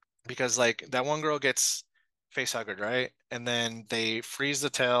because like that one girl gets face huggered, right? And then they freeze the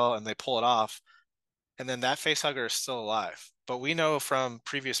tail and they pull it off, and then that face hugger is still alive. But we know from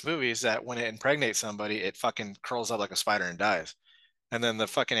previous movies that when it impregnates somebody, it fucking curls up like a spider and dies. And then the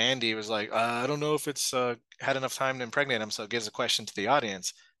fucking Andy was like, I don't know if it's had enough time to impregnate him, so it gives a question to the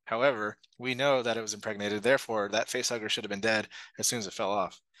audience. However, we know that it was impregnated, therefore that facehugger should have been dead as soon as it fell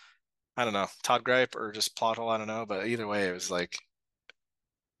off. I don't know, Todd Gripe or just plot hole, I don't know, but either way, it was like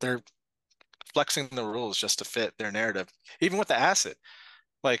they're flexing the rules just to fit their narrative. Even with the acid,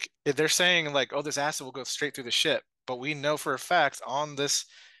 like they're saying like, oh, this acid will go straight through the ship, but we know for a fact on this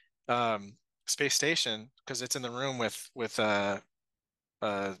space station because it's in the room with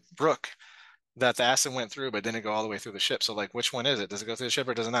Brooke that the acid went through, but didn't go all the way through the ship. So like, which one is it? Does it go through the ship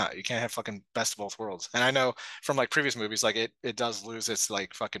or does it not? You can't have fucking best of both worlds. And I know from like previous movies, like it does lose its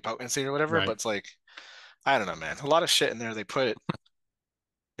like fucking potency or whatever, but Right. it's like I don't know, man. A lot of shit in there they put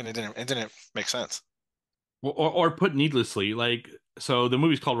and it didn't make sense. Or put needlessly, like so the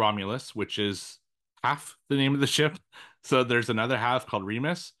movie's called Romulus, which is half the name of the ship. So there's another half called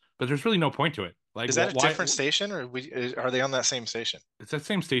Remus, but there's really no point to it. Like Is that a why different station or are they on that same station? it's that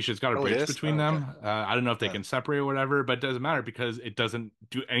same station. It's got a Oh, it bridge is? Oh, between okay. them. I don't know if they Yeah. can separate or whatever, but it doesn't matter because it doesn't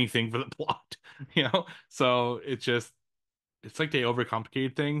do anything for the plot, you know? So it's like they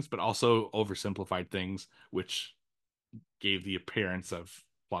overcomplicated things, but also oversimplified things, which gave the appearance of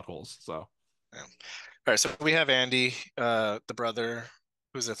plot holes. So Yeah. All right, so we have Andy, the brother,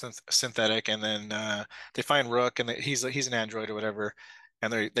 who's a synthetic, and then they find Rook, and he's an android or whatever,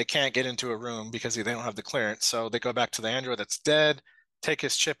 and they can't get into a room because they don't have the clearance. So they go back to the android that's dead, take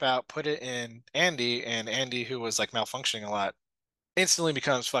his chip out, put it in Andy, and Andy, who was like malfunctioning a lot, instantly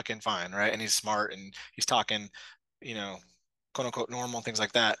becomes fucking fine, right? And he's smart and he's talking, you know, quote unquote normal, things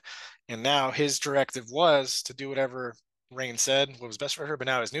like that. And now his directive was to do whatever Rain said, what was best for her. But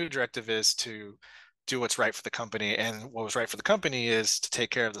now his new directive is to do what's right for the company. And what was right for the company is to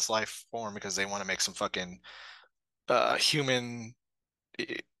take care of this life form because they want to make some fucking human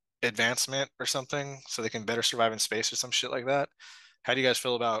advancement or something so they can better survive in space or some shit like that. How do you guys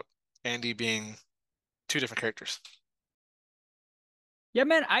feel about Andy being two different characters? Yeah,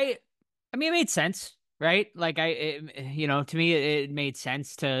 man, I mean it made sense, right? Like to me it made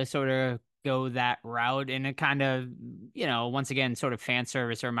sense to sort of go that route and it kind of, once again sort of fan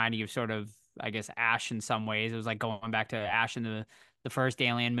service reminded you of sort of I guess Ash in some ways. It was like going back to Ash in the first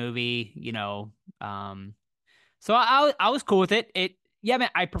Alien movie, so I was cool with it. Yeah, man,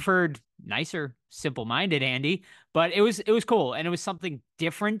 I preferred nicer, simple-minded Andy, but it was cool and it was something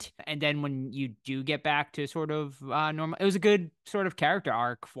different. And then when you do get back to sort of normal, it was a good sort of character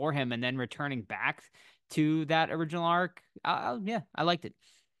arc for him. And then returning back to that original arc, yeah, I liked it.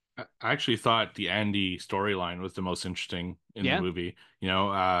 I actually thought the Andy storyline was the most interesting in the Yeah, movie.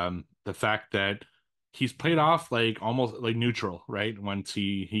 The fact that he's played off like almost like neutral, right? Once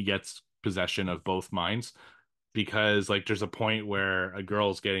he gets possession of both minds. because like there's a point where a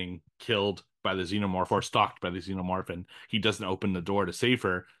girl's getting killed by the xenomorph or stalked by the xenomorph, and he doesn't open the door to save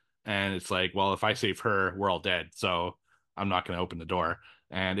her. And it's like, well, if I save her, we're all dead. So I'm not going to open the door.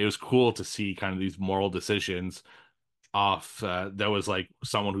 And it was cool to see kind of these moral decisions off that was like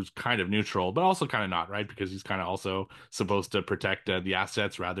someone who's kind of neutral, but also kind of not, right? Because he's kind of also supposed to protect the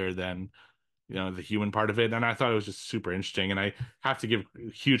assets rather than the human part of it. And I thought it was just super interesting. And I have to give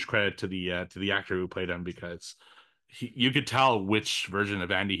huge credit to the actor who played him, because you could tell which version of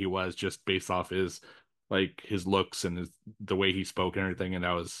Andy he was just based off his looks and the way he spoke and everything, and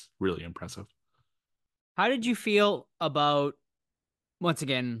that was really impressive. How did you feel about, once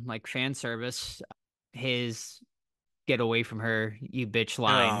again, like fan service, his "get away from her, you bitch"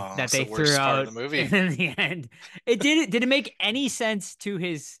 line Oh, that it's they the threw worst part of out the movie. in the end? Did it make any sense to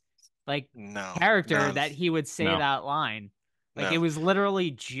his like No, character none, that he would say No. that line? Like, it none. was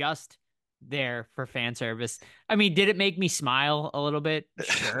literally just there for fan service. I mean, did it make me smile a little bit?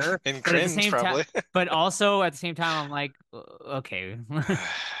 Sure. And But at the cringe same time, probably. but also at the same time, I'm like, okay.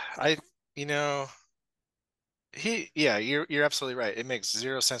 I, you know, yeah, you're absolutely right. It makes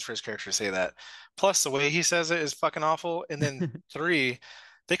zero sense for his character to say that. Plus, the way he says it is fucking awful. And then three,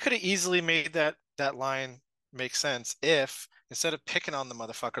 they could have easily made that line make sense if instead of picking on the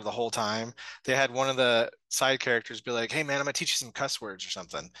motherfucker the whole time, they had one of the side characters be like, "Hey man, I'm gonna teach you some cuss words or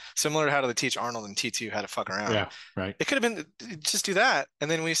something," similar to how they teach Arnold and T2 how to fuck around. Yeah, right. It could have been just do that,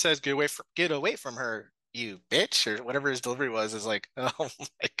 and then when he says, get away from her, you bitch," or whatever his delivery was, is like, oh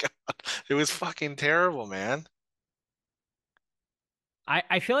my God, it was fucking terrible, man.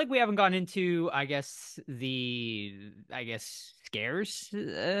 I feel like we haven't gone into, I guess scares,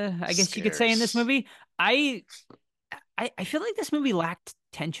 I guess you could say, in this Scares. movie. I I feel like this movie lacked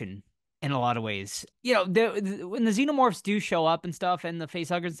tension in a lot of ways. When the xenomorphs do show up and stuff, and the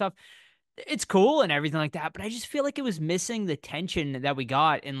facehuggers and stuff, it's cool and everything like that, but I just feel like it was missing the tension that we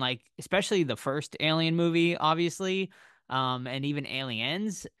got in, like, especially the first Alien movie, obviously, and even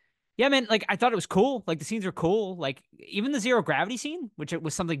Aliens. Yeah, man, like, I thought it was cool. Like, the scenes were cool. Like, even the zero gravity scene, which it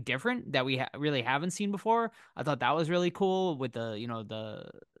was something different that we really haven't seen before. I thought that was really cool with the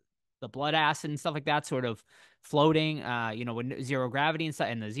blood acid and stuff like that, sort of floating, with zero gravity and stuff,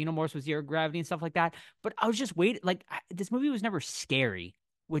 and the xenomorphs with zero gravity and stuff like that. But I was just waiting. Like, this movie was never scary,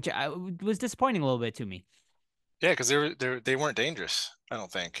 which was disappointing a little bit to me. Yeah, because they weren't dangerous, I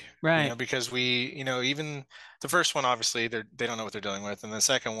don't think. Right. Because even the first one, obviously, they don't know what they're dealing with. And the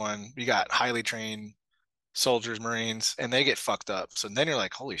second one, you got highly trained soldiers, Marines, and they get fucked up. So then you're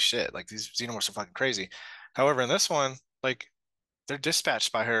like, holy shit, like these xenomorphs are fucking crazy. However, in this one, like they're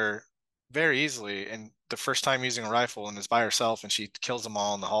dispatched by her very easily. And the first time using a rifle and is by herself and she kills them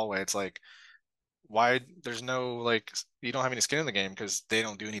all in the hallway, it's like, why there's no like you don't have any skin in the game because they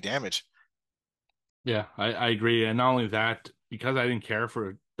don't do any damage. Yeah, I agree. And not only that, because I didn't care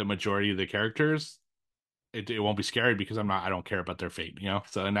for the majority of the characters, it won't be scary because I don't care about their fate.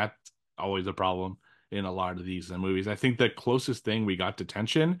 So, and that's always a problem in a lot of these movies. I think the closest thing we got to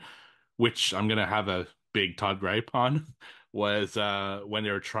tension, which I'm gonna have a big Todd gripe on, was when they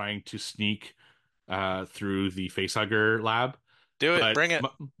were trying to sneak through the facehugger lab. Do it, But bring it.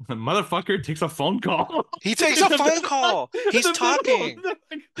 the motherfucker takes a phone call He in takes a phone the, call. in He's the middle of talking. the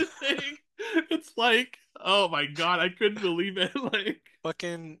fucking thing. It's like, oh my God, I couldn't believe it. Like,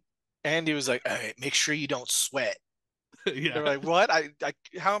 Fucking Andy was like, "Hey, make sure you don't sweat." They're yeah. like, "What?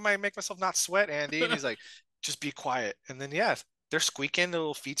 How am I make myself not sweat, Andy?" And he's like, "Just be quiet." And then yeah, they're squeaking. The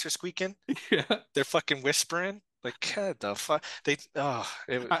little feet are squeaking. Yeah. They're fucking whispering. Like, what the fuck?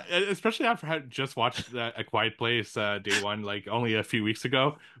 Especially after I had just watched A Quiet Place day one, like only a few weeks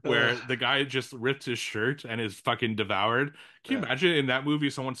ago, Ugh, where the guy just ripped his shirt and is fucking devoured. Can you yeah. imagine in that movie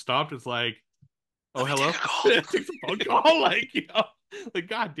someone stopped? It's like, oh, Let me take hello. a call. Takes a phone call. Like,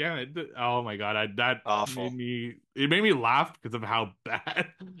 God damn it. Oh my God. That Awful. it made me laugh because of how bad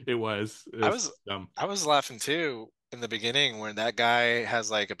it was. It I was was dumb. I was laughing too in the beginning when that guy has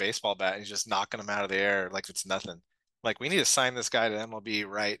like a baseball bat and he's just knocking him out of the air like it's nothing. Like we need to sign this guy to MLB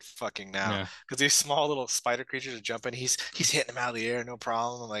right fucking now Yeah. because these small little spider creatures are jumping. He's hitting him out of the air, no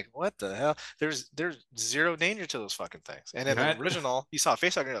problem. I'm like, what the hell? There's zero danger to those fucking things. And in the Yeah. original, you saw a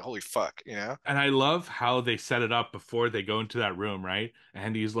face hugger, you're like, holy fuck, you know? And I love how they set it up before they go into that room, right?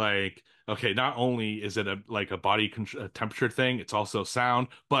 And he's like, okay, not only is it a body temperature thing, it's also sound,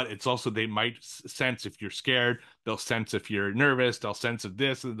 but it's also they might sense if you're scared, they'll sense if you're nervous, they'll sense of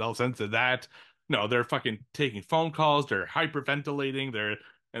this, and they'll sense of that. No, they're fucking taking phone calls, they're hyperventilating,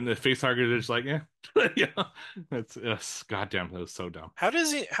 and the face hugger is just like, yeah, yeah. It's goddamn, that was so dumb. How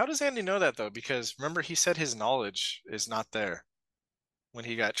does Andy know that though? Because remember he said his knowledge is not there. when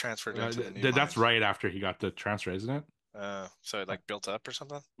he got transferred into the new That's mind. right after he got the transfer, isn't it? So it like built up or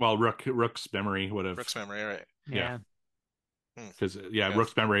something. Well, Rook's memory would have. Rook's memory, right? Yeah. Yeah. Because Okay.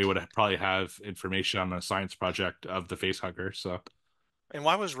 Rook's memory would probably have information on a science project of the face hugger. So And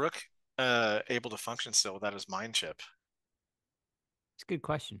why was Rook able to function still without his mind chip? It's a good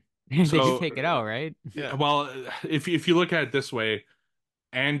question. They So, did take it out, right? Yeah. well, if you look at it this way,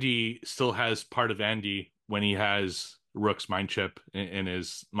 Andy still has part of Andy when he has Rook's mind chip in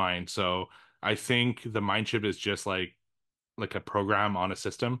his mind. So I think the mind chip is just like a program on a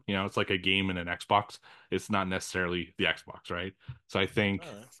system. You know, it's like a game in an Xbox. It's not necessarily the Xbox, right? So I think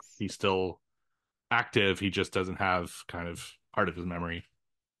All right. he's still active. He just doesn't have kind of part of his memory.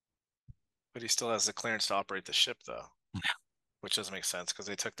 But he still has the clearance to operate the ship, though. Which doesn't make sense because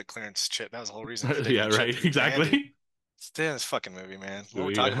they took the clearance chip. That was the whole reason for taking Yeah, the chip right. to give it to Andy. Exactly. Stay in this fucking movie, man. What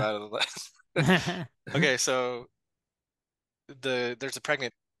we Yeah. talk about it. Okay, so there's a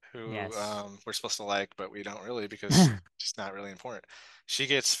pregnant who Yes. we're supposed to like, but we don't really because she's not really important. She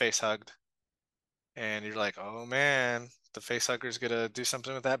gets face hugged, and you're like, oh man, the face hugger's gonna do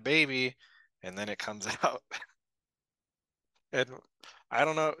something with that baby, and then it comes out. And I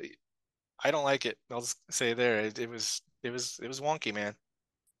don't know. I don't like it. I'll just say there. It was wonky, man.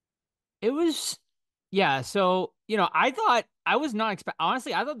 It was, yeah. So, I thought I was not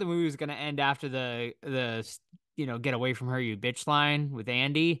honestly, I thought the movie was gonna end after the get away from her, you bitch line with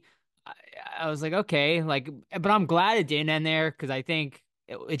Andy. I, I was like, okay, like, but I'm glad it didn't end there because I think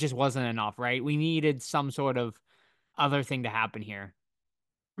it just wasn't enough, right? We needed some sort of other thing to happen here.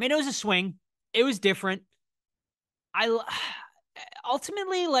 I mean, it was a swing. It was different. I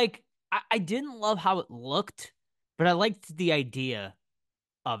ultimately like I didn't love how it looked, but I liked the idea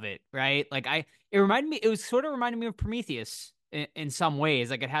of it, right? Like it was sort of reminded me of Prometheus in some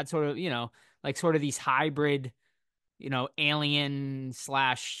ways. Like it had sort of, like sort of these hybrid, alien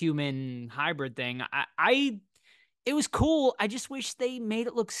slash human hybrid thing. It was cool. I just wish they made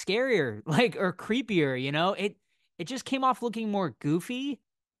it look scarier, like, or creepier, it just came off looking more goofy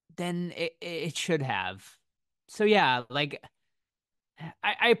than it should have. So yeah, like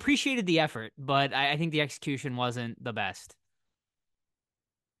I appreciated the effort, but I think the execution wasn't the best.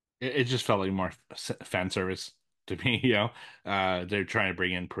 It just felt like more fan service to me. They're trying to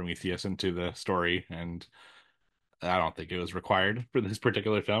bring in Prometheus into the story, and I don't think it was required for this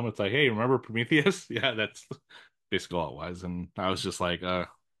particular film. It's like, hey, remember Prometheus? Yeah, that's basically all it was. And I was just like,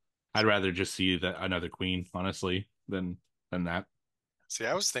 I'd rather just see another queen, honestly, than that. See,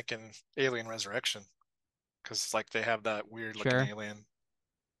 I was thinking Alien Resurrection because like they have that weird looking Sure. alien.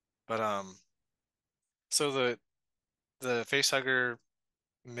 But so the facehugger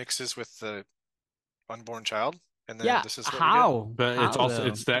mixes with the unborn child, and then Yeah, this is what we get. how? But it's How also though?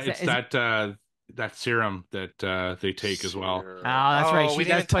 that serum that they take as well. Oh, Serum. that's right. Oh, She we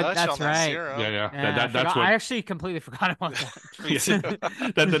didn't does even put. touch on That's that right. Yeah, serum. yeah. Yeah, I That's forgot. what I actually completely forgot about Me too.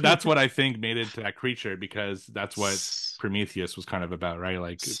 that's what I think made it to that creature because that's what S- Prometheus was kind of about,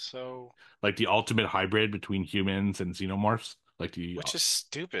 right? So, Like the ultimate hybrid between humans and xenomorphs. Like the which is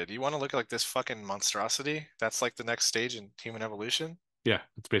stupid. You want to look like this fucking monstrosity? That's like the next stage in human evolution. Yeah,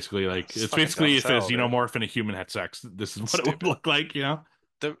 it's basically like It's fucking dumb as if a hell, dude. xenomorph and a human had sex, this is what it would Stupid. look like.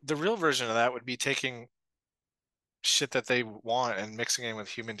 The real version of that would be taking shit that they want and mixing it with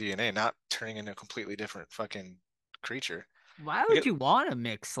human DNA, not turning into a completely different fucking creature. Why Like would you want to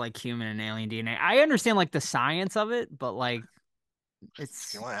mix like human and alien DNA? I understand like the science of it, but like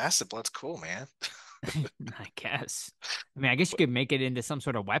if you it's want acid blood, it's cool, man. I guess. I mean, I guess you could make it into some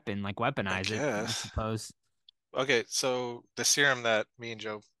sort of weapon, like I weaponize it, I guess. suppose. Okay, so the serum that me and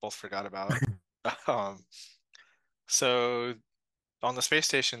Joe both forgot about. Um, so on the space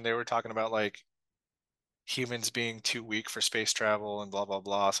station, they were talking about like humans being too weak for space travel and blah blah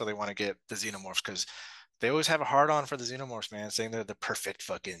blah. So they want to get the xenomorphs because they always have a hard on for the xenomorphs, man, saying they're the perfect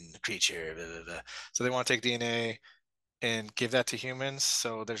fucking creature. Blah, blah, blah. So they want to take DNA and give that to humans.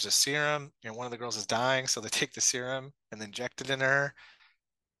 So there's a serum, and one of the girls is dying, so they take the serum and inject it in her.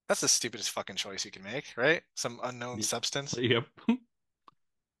 That's the stupidest fucking choice you can make, right? Some unknown substance, Yep.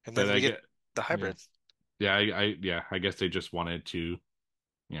 and But then I we get get the yeah. hybrid. Yeah, I guess they just wanted to,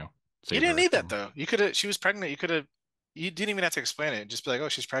 You save didn't her need that from. though. You could have. She was pregnant. You didn't even have to explain it. Just be like, oh,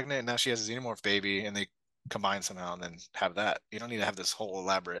 she's pregnant, and now she has a xenomorph baby, and they combine somehow, and then have that. You don't need to have this whole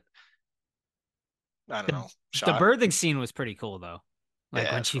elaborate, I don't The know, the shot. birthing scene was pretty cool though. Like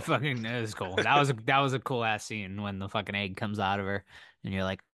Yeah, when it's she cool. fucking it was cool. That was a cool ass scene when the fucking egg comes out of her and you're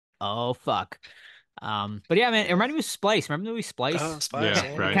like, oh fuck. But yeah, man, it Yeah. reminded me of Splice. Remember the movie Oh, Splice? Spice.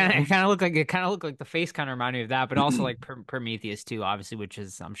 Yeah, Yeah, right. yeah, It kind of looked like the face kind of reminded me of that, but also like Prometheus too, obviously, which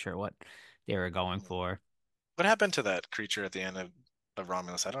is I'm sure what they were going yeah. for. What happened to that creature at the end of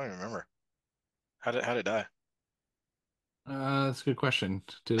Romulus? I don't even remember. How did it die? That's a good question.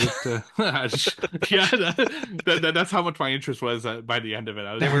 Did it? Yeah, that's how much my interest was by the end of it.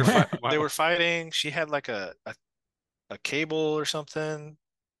 I was They were like, they were fighting. She had like a cable or something,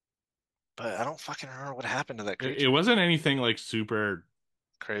 but I don't fucking remember what happened to that it creature. wasn't anything like super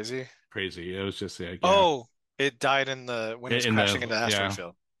Crazy. crazy. It was just like, yeah, Oh, it died when it was in crashing the into the asteroid yeah,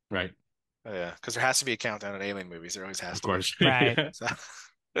 field. right, Oh yeah, because there has to be a countdown in alien movies. There always has of to be. course. Right. Yeah. So,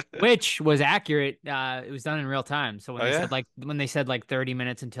 Which was accurate. It was done in real time. So oh yeah, when they said like 30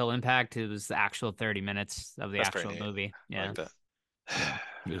 minutes until impact, it was the actual 30 minutes of the that's pretty actual neat. movie. I Yeah. like that.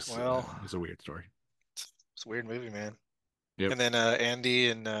 Yeah, this Well, is a weird story. it's a weird movie, man. Yep. And then Andy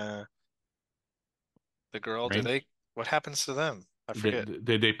and the girl, Right. what happens to them? I They, forget.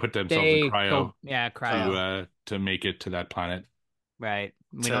 they put themselves in cryo Cryo. to make it to that planet. Right.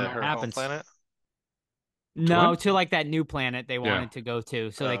 We don't To know what her home happens. planet. To No, what? to like that new planet they Yeah. wanted to go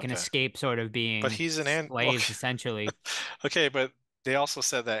to so Oh, they can okay. escape sort of But being he's slaves essentially. okay, but they also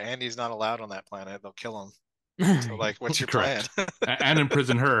said that Andy's not allowed on that planet. They'll kill him. So like, what's your plan? Correct. And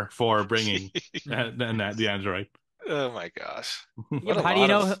imprison her for bringing the android. Oh my gosh. Yeah, What a but how do you lot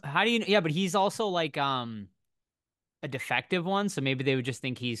know? of How do you? Yeah, but he's also like a defective one, so maybe they would just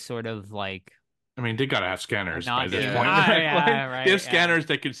think he's sort of like I mean, they gotta have scanners by not this human. Yeah. point, Ah, right? yeah, Like, they have right, yeah, scanners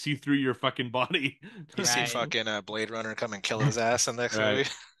that can see through your fucking body. you see right. fucking Blade Runner come and kill his ass in the next Right.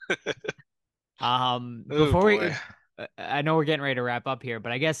 movie. Oh Before boy. we, I know we're getting ready to wrap up here,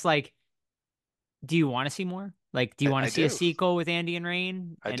 but I guess like, do you want to see more? Like, do you want I to see a do. sequel with Andy and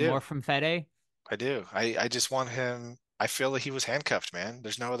Rain I and do. more from Fede? I do. I just want him. I feel that he was handcuffed, man.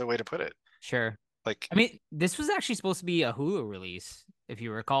 There's no other way to put it. Sure. Like, I mean, this was actually supposed to be a Hulu release, if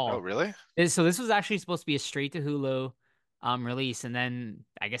you oh, recall. really? So this was actually supposed to be a straight to Hulu release, and then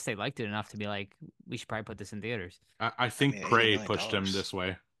I guess they liked it enough to be like, we should probably put this in theaters. I I think mean, $80 Prey million. pushed him this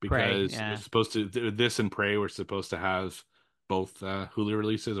way Pray, because it was yeah. supposed to. This and Prey were supposed to have both Hulu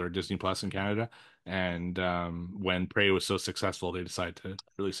releases or Disney Plus in Canada, and when Prey was so successful, they decided to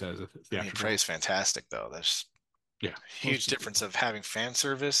release it as a I mean, theatrical. Prey's fantastic though. There's Yeah, huge difference of having fan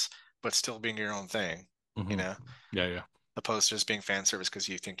service, but still being your own thing, you Mhm. know, Yeah, yeah. opposed to just being fan service because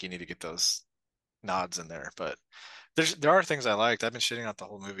you think you need to get those nods in there. But there are things I liked. I've been shitting out the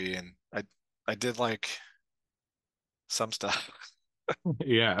whole movie, and I did like some stuff.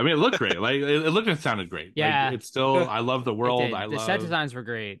 Yeah, I mean, it looked great. Like it looked and sounded great. Like Yeah, it's still, I love the it world. I did. The set love, designs were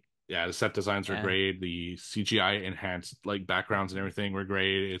great. yeah, the set designs were Yeah. great. The CGI enhanced like backgrounds and everything were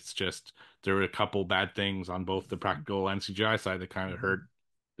great. It's just there were a couple bad things on both the practical and CGI side that kind of hurt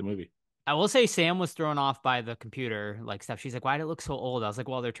the movie. I will say Sam was thrown off by the computer like stuff. She's like, "Why did it look so old?" I was like,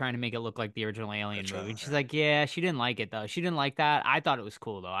 "Well, they're trying to make it look like the original Alien That's movie." right. And she's like, "Yeah, she didn't like it though. She didn't like that. I thought it was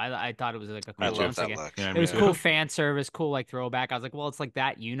cool though. I thought it was like a I Me cool too. love once that again. look. Yeah, It me was too. cool fan service, cool like throwback." I was like, "Well, it's like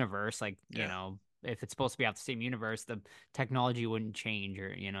that universe, like you Yeah. know, if it's supposed to be out the same universe, the technology wouldn't change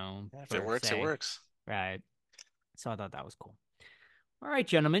or Yeah, if it per works, it se, works. right?" So I thought that was cool. All right,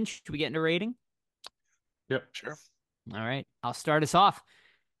 gentlemen, should we get into rating? Yep. Sure. All right, I'll start us off.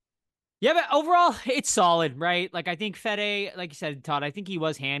 Yeah, but overall, it's solid, right? Like I think Fede, like you said, Todd, I think he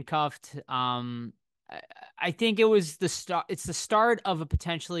was handcuffed. I, I think it was the start. It's the start of a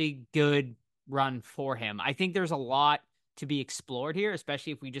potentially good run for him. I think there's a lot to be explored here,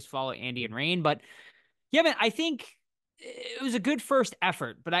 especially if we just follow Andy and Rain. But yeah, man, I think it was a good first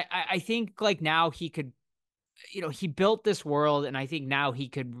effort. But I think like now he could, he built this world, and I think now he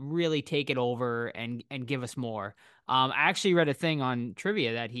could really take it over and give us more. I actually read a thing on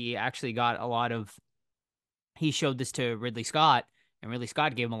trivia that he actually got a lot of. He showed this to Ridley Scott, and Ridley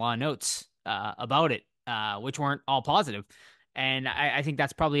Scott gave him a lot of notes about it, which weren't all positive, and I think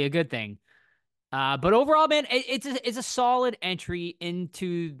that's probably a good thing. But overall, man, it's a solid entry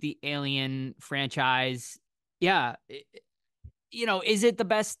into the Alien franchise. Yeah, is it the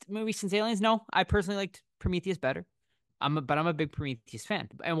best movie since Aliens? No, I personally liked Prometheus better. But I'm a big Prometheus fan,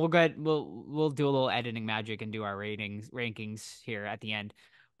 and we'll do a little editing magic and do our rankings here at the end.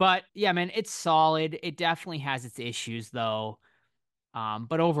 But yeah, man, it's solid. It definitely has its issues though.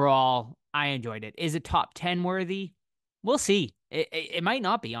 But overall, I enjoyed it. Is it top 10 worthy? We'll see. It might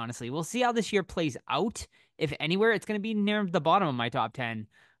not be, honestly. We'll see how this year plays out. If anywhere, it's going to be near the bottom of my top 10,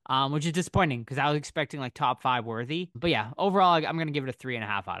 which is disappointing because I was expecting like top 5 worthy. But yeah, overall, I'm going to give it a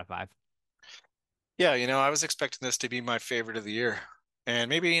 3.5 out of 5. Yeah, I was expecting this to be my favorite of the year. And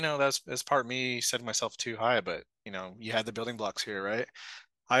maybe, that's part of me setting myself too high, but you had the building blocks here, right?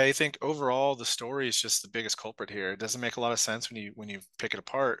 I think overall the story is just the biggest culprit here. It doesn't make a lot of sense when you pick it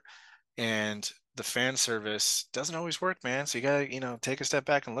apart. And the fan service doesn't always work, man. So you gotta, take a step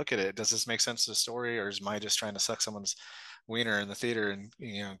back and look at it. Does this make sense to the story, or is I just trying to suck someone's wiener in the theater and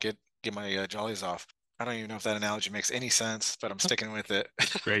get my jollies off? I don't even know if that analogy makes any sense, but I'm sticking with it.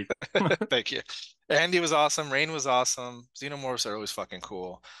 Great. Thank you. Andy was awesome. Rain was awesome. Xenomorphs are always fucking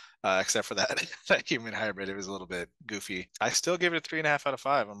cool. Except for that that human hybrid, it was a little bit goofy. I still give it a 3.5 out of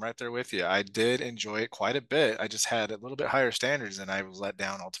 5. I'm right there with you. I did enjoy it quite a bit. I just had a little bit higher standards and I was let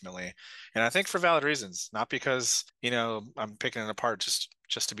down ultimately. And I think for valid reasons, not because, I'm picking it apart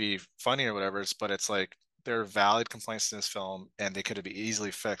just to be funny or whatever, but it's like there are valid complaints in this film and they could have been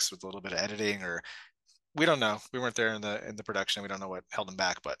easily fixed with a little bit of editing, or we don't know. We weren't there in the production. We don't know what held them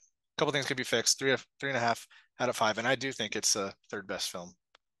back, but a couple things could be fixed. 3.5 out of 5. And I do think it's a third best film.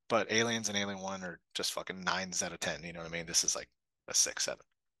 But Aliens and Alien 1 are just fucking 9s out of 10. You know what I mean? This is like a 6, 7.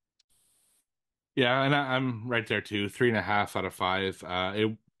 Yeah, and I'm right there too. 3.5 out of 5.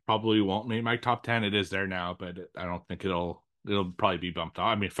 It probably won't make my top 10. It is there now, but I don't think it'll probably be bumped off.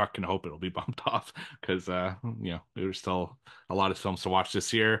 I mean, fucking hope it'll be bumped off because there's still a lot of films to watch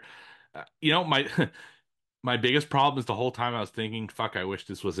this year. My my biggest problem is the whole time I was thinking, fuck, I wish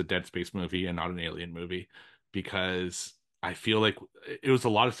this was a Dead Space movie and not an Alien movie, because I feel like it was a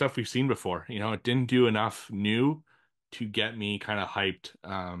lot of stuff we've seen before. It didn't do enough new to get me kind of hyped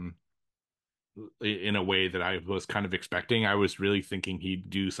in a way that I was kind of expecting. I was really thinking he'd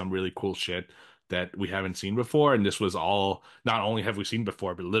do some really cool shit that we haven't seen before, and this was all, not only have we seen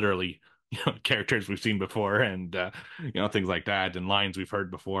before, but literally, characters we've seen before, and things like that, and lines we've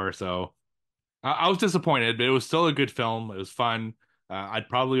heard before. So I was disappointed, but it was still a good film. It was fun. I'd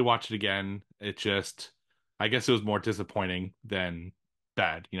probably watch it again. It just, I guess it was more disappointing than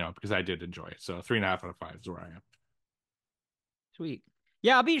bad, because I did enjoy it. So 3.5 out of 5 is where I am. Sweet.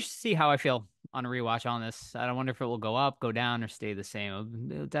 Yeah, I'll be interested to see how I feel on a rewatch on this. I don't wonder if it will go up, go down, or stay the same.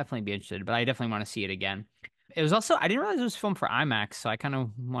 It'll definitely be interested, but I definitely want to see it again. It was also, I didn't realize it was filmed for IMAX, so I kind of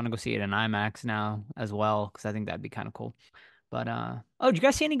want to go see it in IMAX now as well, because I think that'd be kind of cool. But did you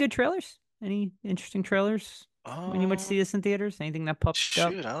guys see any good trailers? Any interesting trailers when you went to see this in theaters? Anything that popped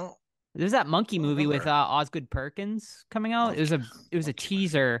up? Shoot, I don't There's that monkey movie with remember. Osgood Perkins coming out. It was a Monkey movie.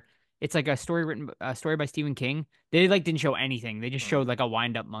 teaser. It's like a story by Stephen King. They like didn't show anything. They just showed like a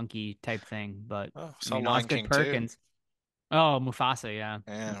wind up monkey type thing. But Oh, I saw mean, Lion Osgood King too. Perkins. Oh, Mufasa, yeah.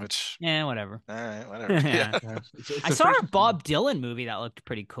 Yeah, which, Yeah, whatever. all right, whatever. Yeah. Yeah. Yeah, it's I the saw a first. Bob Dylan movie that looked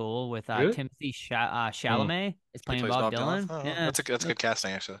pretty cool with Really? Timothy Oh, Chalamet is He playing plays Bob Bob Dylan. Dylan. Oh, Yeah. that's good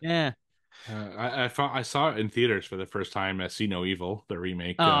casting, actually. Yeah. I saw it in theaters for the first time. See No Evil, the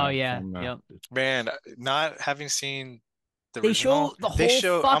remake Oh yeah. from Yep. Man, not having seen the They show original, the they whole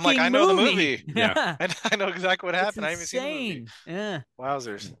show, I'm like, I fucking know the movie. movie. yeah. I know exactly what It's happened. I haven't seen the movie. insane. Yeah.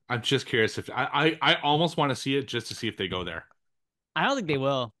 Wowzers. I'm just curious if I almost want to see it just to see if they go there. I don't think they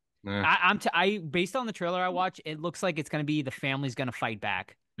will. Eh, I based on the trailer I watched, it looks like it's gonna be the family's gonna fight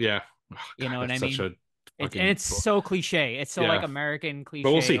back. yeah. Oh, You God, know what that's I such mean? a fucking. It's so cliche. It's so like Yeah. American But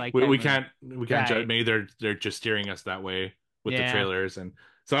we'll cliche, see. like We, type we movie. can't judge. Right. Maybe they're just steering us that way with the Yeah. trailers, and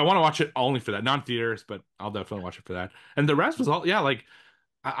so I want to watch it only for that, not in theaters, but I'll definitely watch it for that. And the rest was all, yeah, like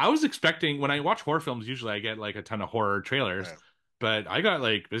I was expecting, when I watch horror films, usually I get like a ton of horror trailers, Right. but I got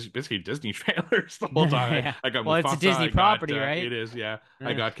like basically Disney trailers the whole time. Yeah. I got Well, it's a Mufasa, Disney I got property, right? it is, yeah, I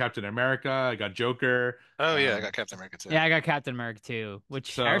Yeah. got Captain America, I got Joker. Oh yeah, I Um, got Captain America too. Yeah, I got Captain America too,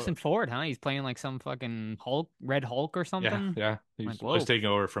 which so Harrison Ford, huh? He's playing like some fucking Hulk, Red Hulk or yeah, something. yeah, Like, was whoa, taking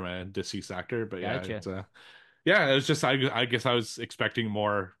over from a deceased actor, but yeah, gotcha. it's yeah, it was just I guess I was expecting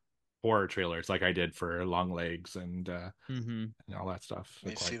more horror trailers like I did for Long Legs Mm-hmm. and all that stuff. The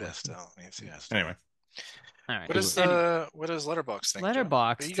Need to see Quiet that Place. still. Need to see that still. Anyway, All right. What because does Anyway, what does Letterbox think, Joe? You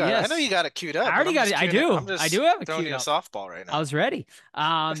Letterboxd, got I know you yes. got it queued I up, but already I'm got just it. I queuing it. I'm do. I do just have it throwing queued you a up. softball right I now. was ready.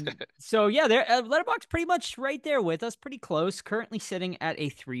 So yeah, there Letterboxd pretty much right there with us, pretty close. Currently sitting at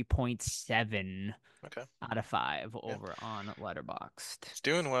a 3.7 Okay. out of 5 Yeah. over on Letterboxd. It's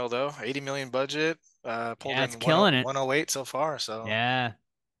doing well though. 80 million budget. Pulled Yeah, it's in killing it. 108 so far, so Yeah.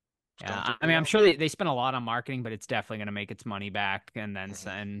 it's going Yeah. pretty I mean, I'm well. sure they spent a lot on marketing, but it's definitely going to make its money back and then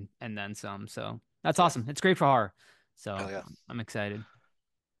Hmm. and then some. So that's Yeah. awesome. It's great for horror. So Hell yeah. I'm excited.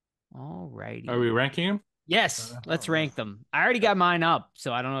 are we Alrighty. ranking him? Yes, Oh let's man. rank them. I already Okay. got mine up,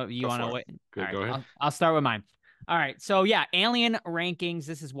 so I don't know if you Go want to for it. wait. All Good, right, go ahead. I'll start with mine. All right, so yeah, Alien rankings.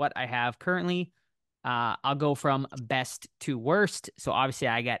 This is what I have currently. I'll go from best to worst. So obviously,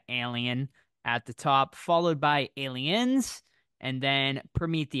 I got Alien at the top, followed by Aliens, and then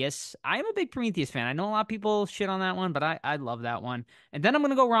Prometheus. I am a big Prometheus fan. I know a lot of people shit on that one, but I love that one. And then I'm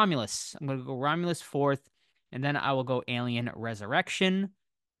gonna go Romulus. I'm gonna go Romulus fourth, and then I will go Alien Resurrection,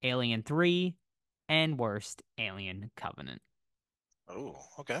 Alien 3, and worst Alien Covenant. Oh,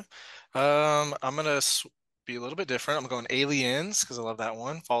 okay. I'm gonna be a little bit different. I'm going Aliens because I love that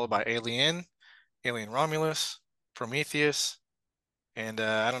one, followed by Alien Romulus, Prometheus, and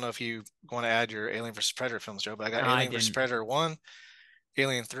I don't know if you want to add your Alien vs Predator films, Joe, but I got I Alien vs didn't. Predator 1,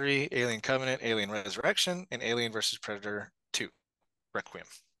 Alien 3, Alien Covenant, Alien Resurrection, and Alien vs Predator 2, Requiem.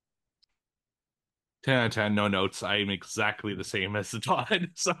 10 out of 10, no notes. I'm exactly the same as Todd.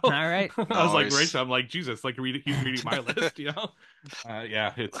 So All right. I was like, Nice. Rachel, I'm like, Jesus, like he's reading my list, you know?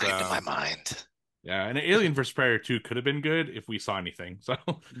 Yeah, it's Right into my mind. yeah, and Alien vs Predator 2 could have been good if we saw anything. So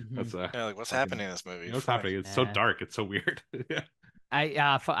that's Yeah, like what's fucking, happening in this movie? you know what's For me. happening. It's so Yeah. dark, it's so weird. Yeah.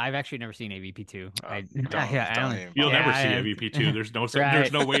 I've actually never seen AVP 2. Oh, I don't even You'll bother. never see I- AVP 2. There's no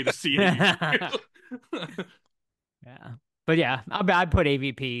right. way to see AVP. Yeah. But yeah, I'd put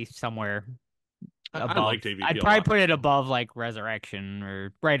AVP somewhere I above. liked AVP I'd a probably lot. put it above like Resurrection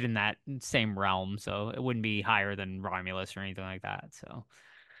or right in that same realm. So it wouldn't be higher than Romulus or anything like that. So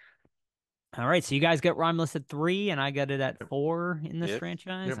all right, so you guys get Romulus at 3, and I got it at 4 in this Yep.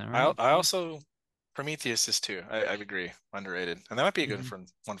 franchise. Yep. All I right. I also Prometheus is too. I agree, underrated, and that might be a good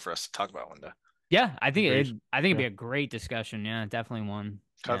Mhm. one for us to talk about one day. Yeah, Agreed. I think it'd be Yeah. a great discussion. Yeah, definitely one.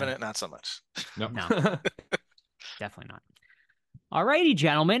 Yeah, Covenant, not so much. No. no, definitely not. Alrighty,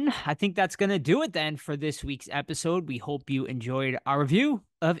 gentlemen. I think that's going to do it then for this week's episode. We hope you enjoyed our review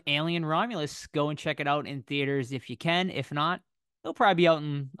of Alien Romulus. Go and check it out in theaters if you can. If not, it'll probably be out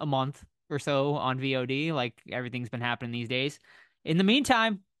in a month or so on VOD, like everything's been happening these days. In the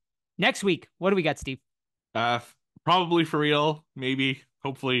meantime, next week, what do we got, Steve? Uh, Probably for real, maybe,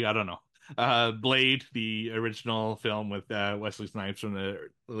 hopefully, I don't know. Blade, the original film with Wesley Snipes from the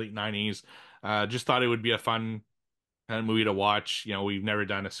late 90s. Just thought it would be a fun kind of movie to watch. You know, we've never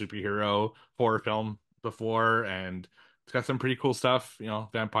done a superhero horror film before, and it's got some pretty cool stuff, you know,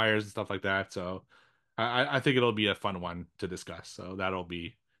 vampires and stuff like that. So I think it'll be a fun one to discuss. So that'll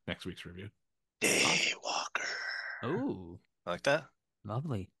be next week's review. Awesome. Daywalker. Oh, I like that.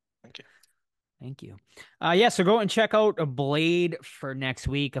 lovely. Thank you. Thank you. Yeah, so go and check out a Blade for next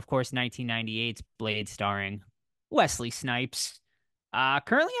week. Of course, 1998's Blade starring Wesley Snipes.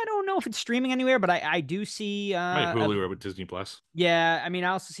 Currently, I don't know if it's streaming anywhere, but I do see Probably Hulu or with Disney Plus. yeah, I mean, I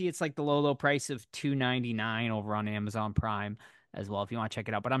also see it's like the low price of $2.99 over on Amazon Prime as well if you want to check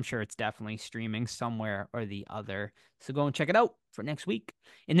it out. But I'm sure it's definitely streaming somewhere or the other. So go and check it out for next week.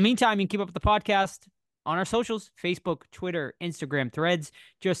 In the meantime, you can keep up with the podcast on our socials: Facebook, Twitter, Instagram, Threads.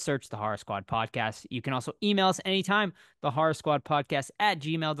 Just search the Horror Squad Podcast. You can also email us anytime, the Horror Squad Podcast at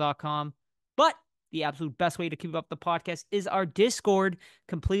gmail.com. But the absolute best way to keep up the podcast is our Discord,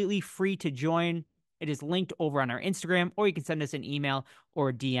 completely free to join. It is linked over on our Instagram, or you can send us an email or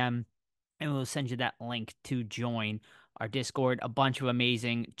a DM, and we'll send you that link to join our Discord. A bunch of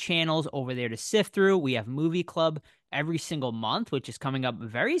amazing channels over there to sift through. We have Movie Club every single month, which is coming up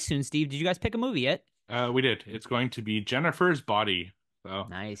very soon. Steve, did you guys pick a movie yet? We did. It's going to be Jennifer's Body. So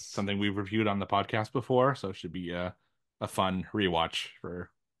Nice. something we've reviewed on the podcast before. So it should be a fun rewatch for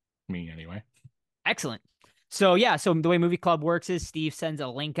me anyway. Excellent. So yeah, so the way Movie Club works is Steve sends a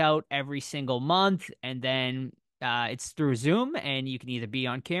link out every single month, and then it's through Zoom, and you can either be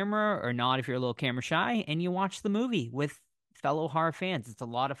on camera or not if you're a little camera shy, and you watch the movie with fellow horror fans. It's a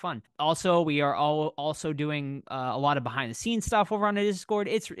lot of fun. Also, we are all also doing a lot of behind the scenes stuff over on the Discord.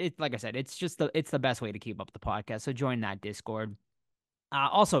 It's like I said, it's the best way to keep up the podcast. So join that Discord.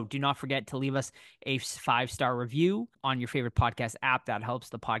 Also, do not forget to leave us a 5-star review on your favorite podcast app. That helps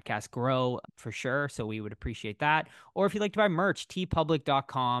the podcast grow for sure. So we would appreciate that. Or if you'd like to buy merch,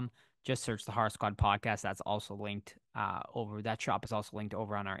 tpublic.com. Just search the Horror Squad podcast. That's also linked over. That shop is also linked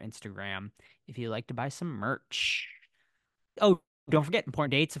over on our Instagram if you'd like to buy some merch. Oh, don't forget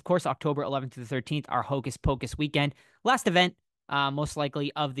important dates. Of course, October 11th to the 13th, our Hocus Pocus weekend. Last event, most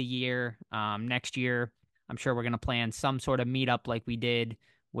likely of the year. Next year, I'm sure we're going to plan some sort of meetup like we did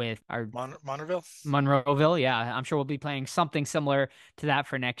with our Monterville. Monroeville. Yeah, I'm sure we'll be planning something similar to that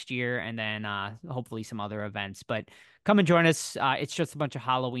for next year, and then hopefully some other events. But come and join us. It's just a bunch of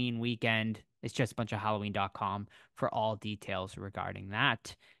Halloween weekend. It's just a bunch of Halloween.com for all details regarding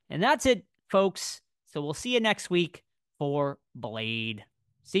that. And that's it, folks. So we'll see you next week for Blade.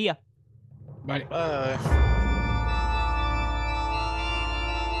 See ya. Bye. Bye.